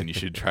 points, and you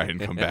should try and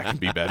come back and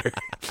be better.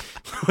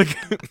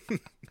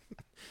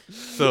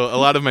 So a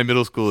lot of my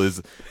middle school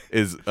is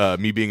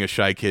me being a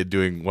shy kid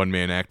doing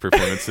one-man act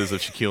performances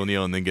of Shaquille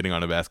O'Neal and then getting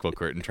on a basketball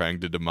court and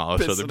trying to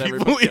demolish other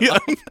people.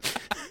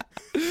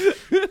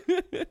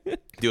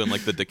 Doing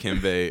like the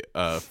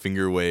Dikembe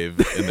finger wave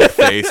in their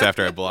face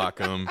after I block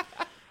them.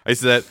 I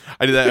did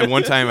that at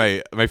one time.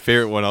 My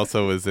favorite one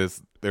also was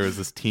this. There was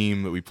this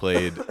team that we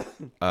played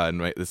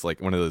in this like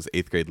one of those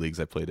 8th grade leagues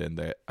I played in.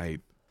 That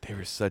they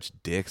were such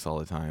dicks all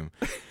the time,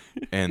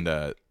 and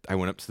I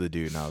went up to the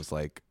dude and I was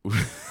like,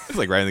 it's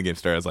like right when the game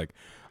started. I was like,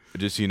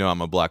 just so you know, I'm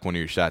gonna block one of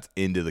your shots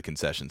into the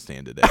concession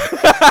stand today.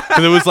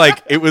 Because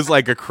it was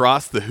like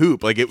across the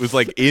hoop, like it was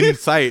like in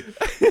sight,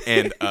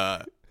 and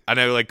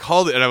I like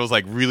called it, and I was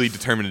like really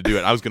determined to do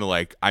it. I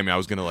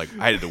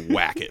had to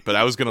whack it, but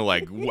I was gonna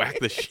like whack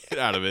the shit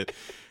out of it,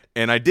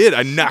 and I did.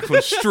 I knocked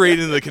one straight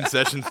into the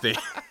concession stand,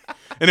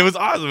 and it was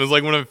awesome. It was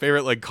like one of my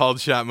favorite like called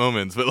shot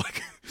moments. But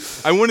like,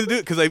 I wanted to do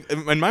it because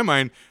in my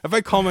mind, if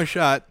I call my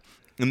shot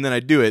and then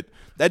I do it,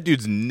 that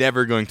dude's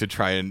never going to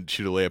try and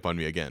shoot a layup on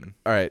me again.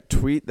 All right,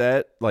 tweet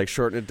that, like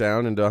shorten it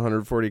down into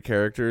 140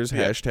 characters.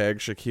 Yeah. Hashtag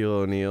Shaquille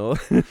O'Neal.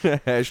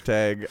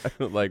 Hashtag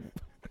like.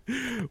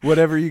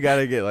 Whatever you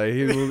gotta get, like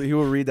he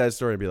will read that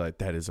story and be like,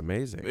 "That is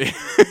amazing.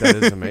 That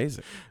is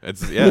amazing."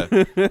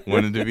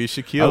 Wanted to be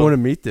Shaquille. I want to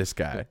meet this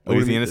guy.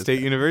 Louisiana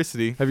State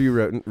University. Have you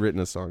written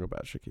a song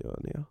about Shaquille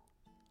O'Neal?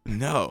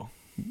 No,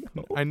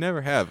 I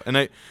never have, and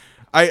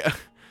I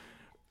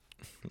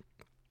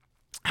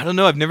don't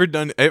know. I've never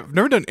done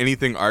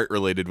anything art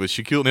related with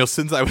Shaquille O'Neal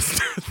since I was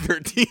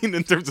 13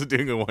 in terms of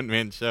doing a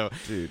one-man show,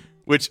 dude.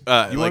 Which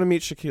you want to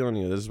meet Shaquille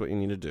O'Neal? This is what you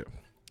need to do: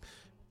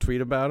 tweet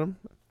about him.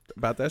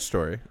 About that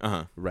story,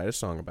 write a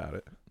song about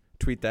it,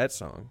 tweet that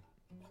song,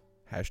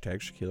 hashtag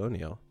Shaquille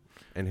O'Neal,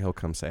 and he'll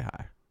come say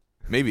hi.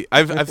 Maybe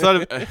I've thought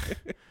of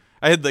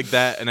I had like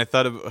that, and I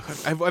thought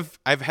of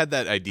I've had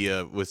that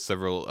idea with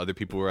several other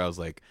people where I was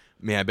like,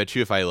 man, I bet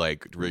you if I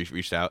like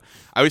reached out,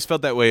 I always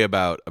felt that way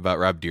about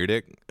Rob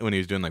Dyrdek when he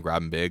was doing like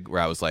Robbin' Big,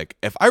 where I was like,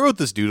 if I wrote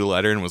this dude a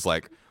letter and was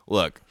like,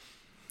 look,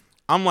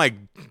 I'm like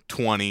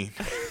 20.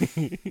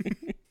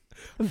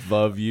 I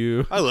love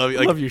you. I love you.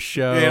 Love your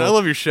show. Man, I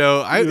love your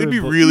show. It'd be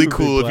really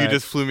cool if you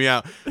just flew me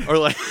out, or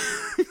like,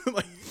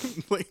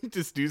 like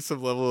just do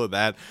some level of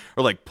that,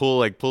 or like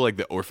pull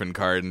the orphan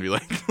card and be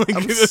like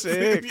I'm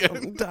sick. Yeah.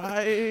 I'm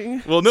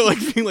dying. Well, no, like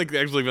being like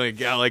actually being like,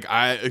 yeah, like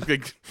I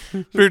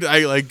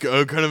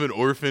kind of an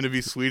orphan. It'd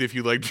be sweet if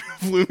you like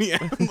flew me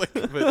out. Like,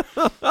 but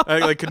I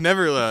like could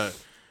never I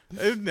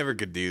never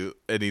could do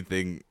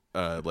anything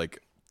like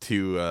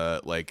too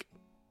like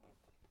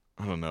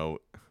I don't know,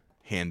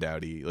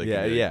 handouty. Like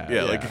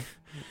Yeah. like.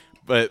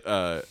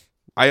 But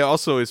I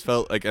also always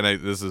felt like, and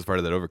this is part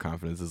of that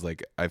overconfidence, is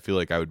like I feel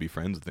like I would be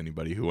friends with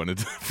anybody who wanted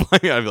to fly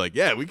me. I'd be like,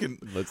 yeah, we can.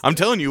 I'm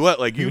telling you what,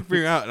 like you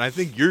figure out, and I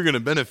think you're gonna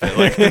benefit.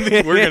 Like I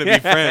think we're gonna be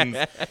friends.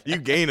 You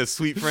gain a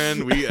sweet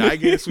friend. I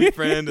gain a sweet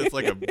friend. It's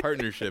like a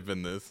partnership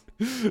in this.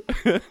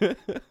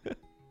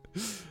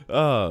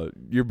 Oh,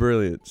 you're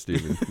brilliant,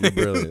 Steven. You're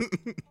brilliant.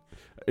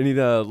 Any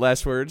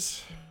last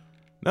words?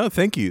 No,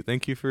 thank you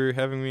for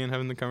having me and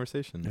having the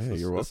conversation. Yeah,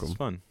 you're welcome. This was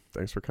fun.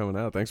 Thanks for coming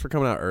out. Thanks for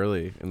coming out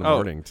early in the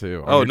morning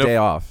too. Oh, your no day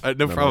off.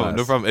 No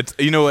problem. It's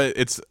you know what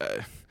it's.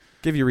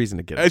 Give you a reason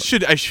to get up.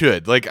 I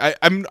should. Like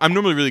I'm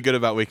normally really good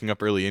about waking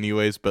up early,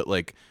 anyways. But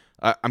like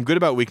I'm good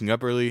about waking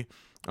up early.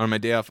 On my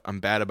day off, I'm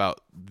bad about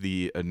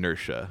the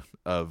inertia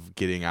of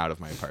getting out of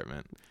my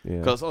apartment.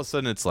 Because all of a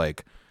sudden it's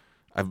like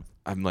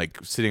I'm like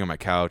sitting on my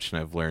couch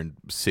and I've learned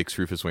 6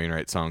 Rufus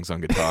Wainwright songs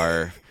on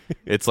guitar.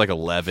 It's like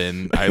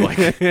 11. I like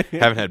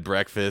haven't had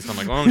breakfast. I'm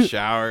like, well, I'm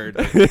showered.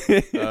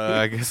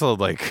 I guess I'll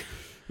like.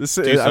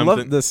 I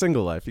love the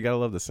single life. You gotta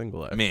love the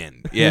single life,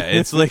 man. Yeah,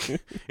 it's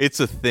like it's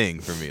a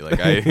thing for me. Like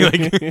I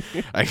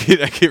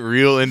get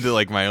real into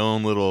like my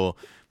own little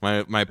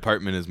my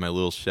apartment is my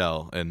little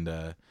shell,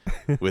 and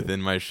within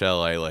my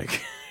shell, I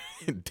like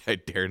I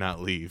dare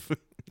not leave.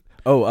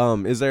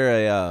 Oh, is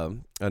there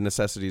a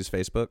Necessities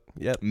Facebook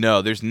yet?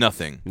 No, there's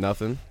nothing.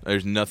 Nothing.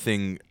 There's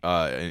nothing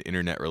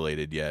internet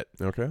related yet.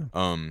 Okay.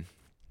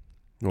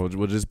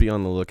 We'll just be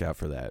on the lookout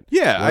for that.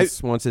 Yeah.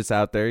 Once it's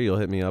out there, you'll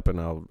hit me up and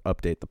I'll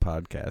update the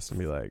podcast and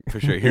be like, for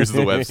sure. Here's the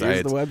website.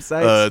 Here's the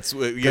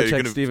website. You're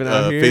check gonna Steven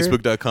out here.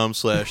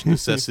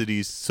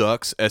 Facebook.com/necessities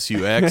sucks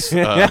SUX.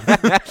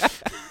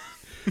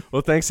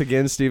 Well, thanks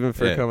again, Steven,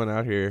 for coming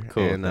out here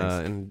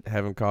and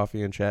having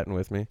coffee and chatting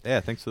with me. Yeah,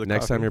 thanks for the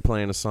Next coffee. time you're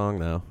playing a song,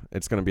 though,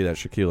 it's going to be that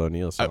Shaquille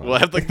O'Neal song. We'll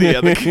have like the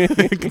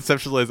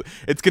conceptualize.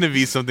 It's going to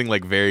be something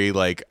like very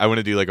like I want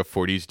to do like a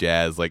 40s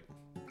jazz like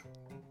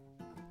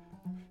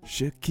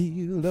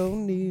Shaquille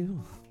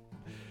O'Neal.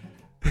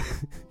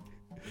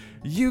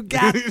 You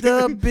got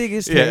the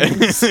biggest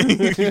hands.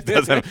 He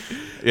does have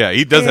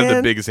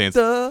the biggest hands.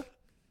 The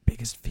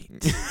biggest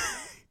feet.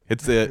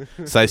 It's a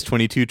size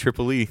 22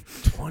 triple E.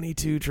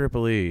 22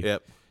 triple E.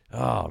 Yep.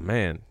 Oh,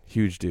 man.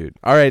 Huge dude.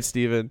 All right,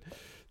 Steven.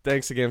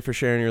 Thanks again for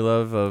sharing your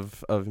love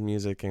of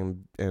music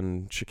and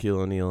Shaquille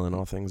O'Neal and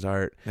all things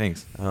art.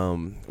 Thanks.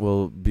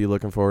 We'll be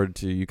looking forward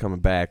to you coming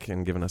back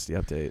and giving us the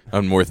update.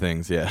 On more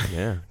things, yeah.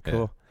 Yeah, cool.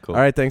 Yeah, cool.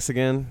 All right, thanks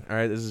again. All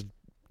right, this has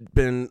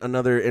been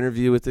another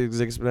interview with the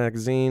Exist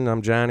Magazine.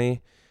 I'm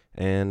Johnny,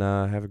 and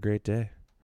have a great day.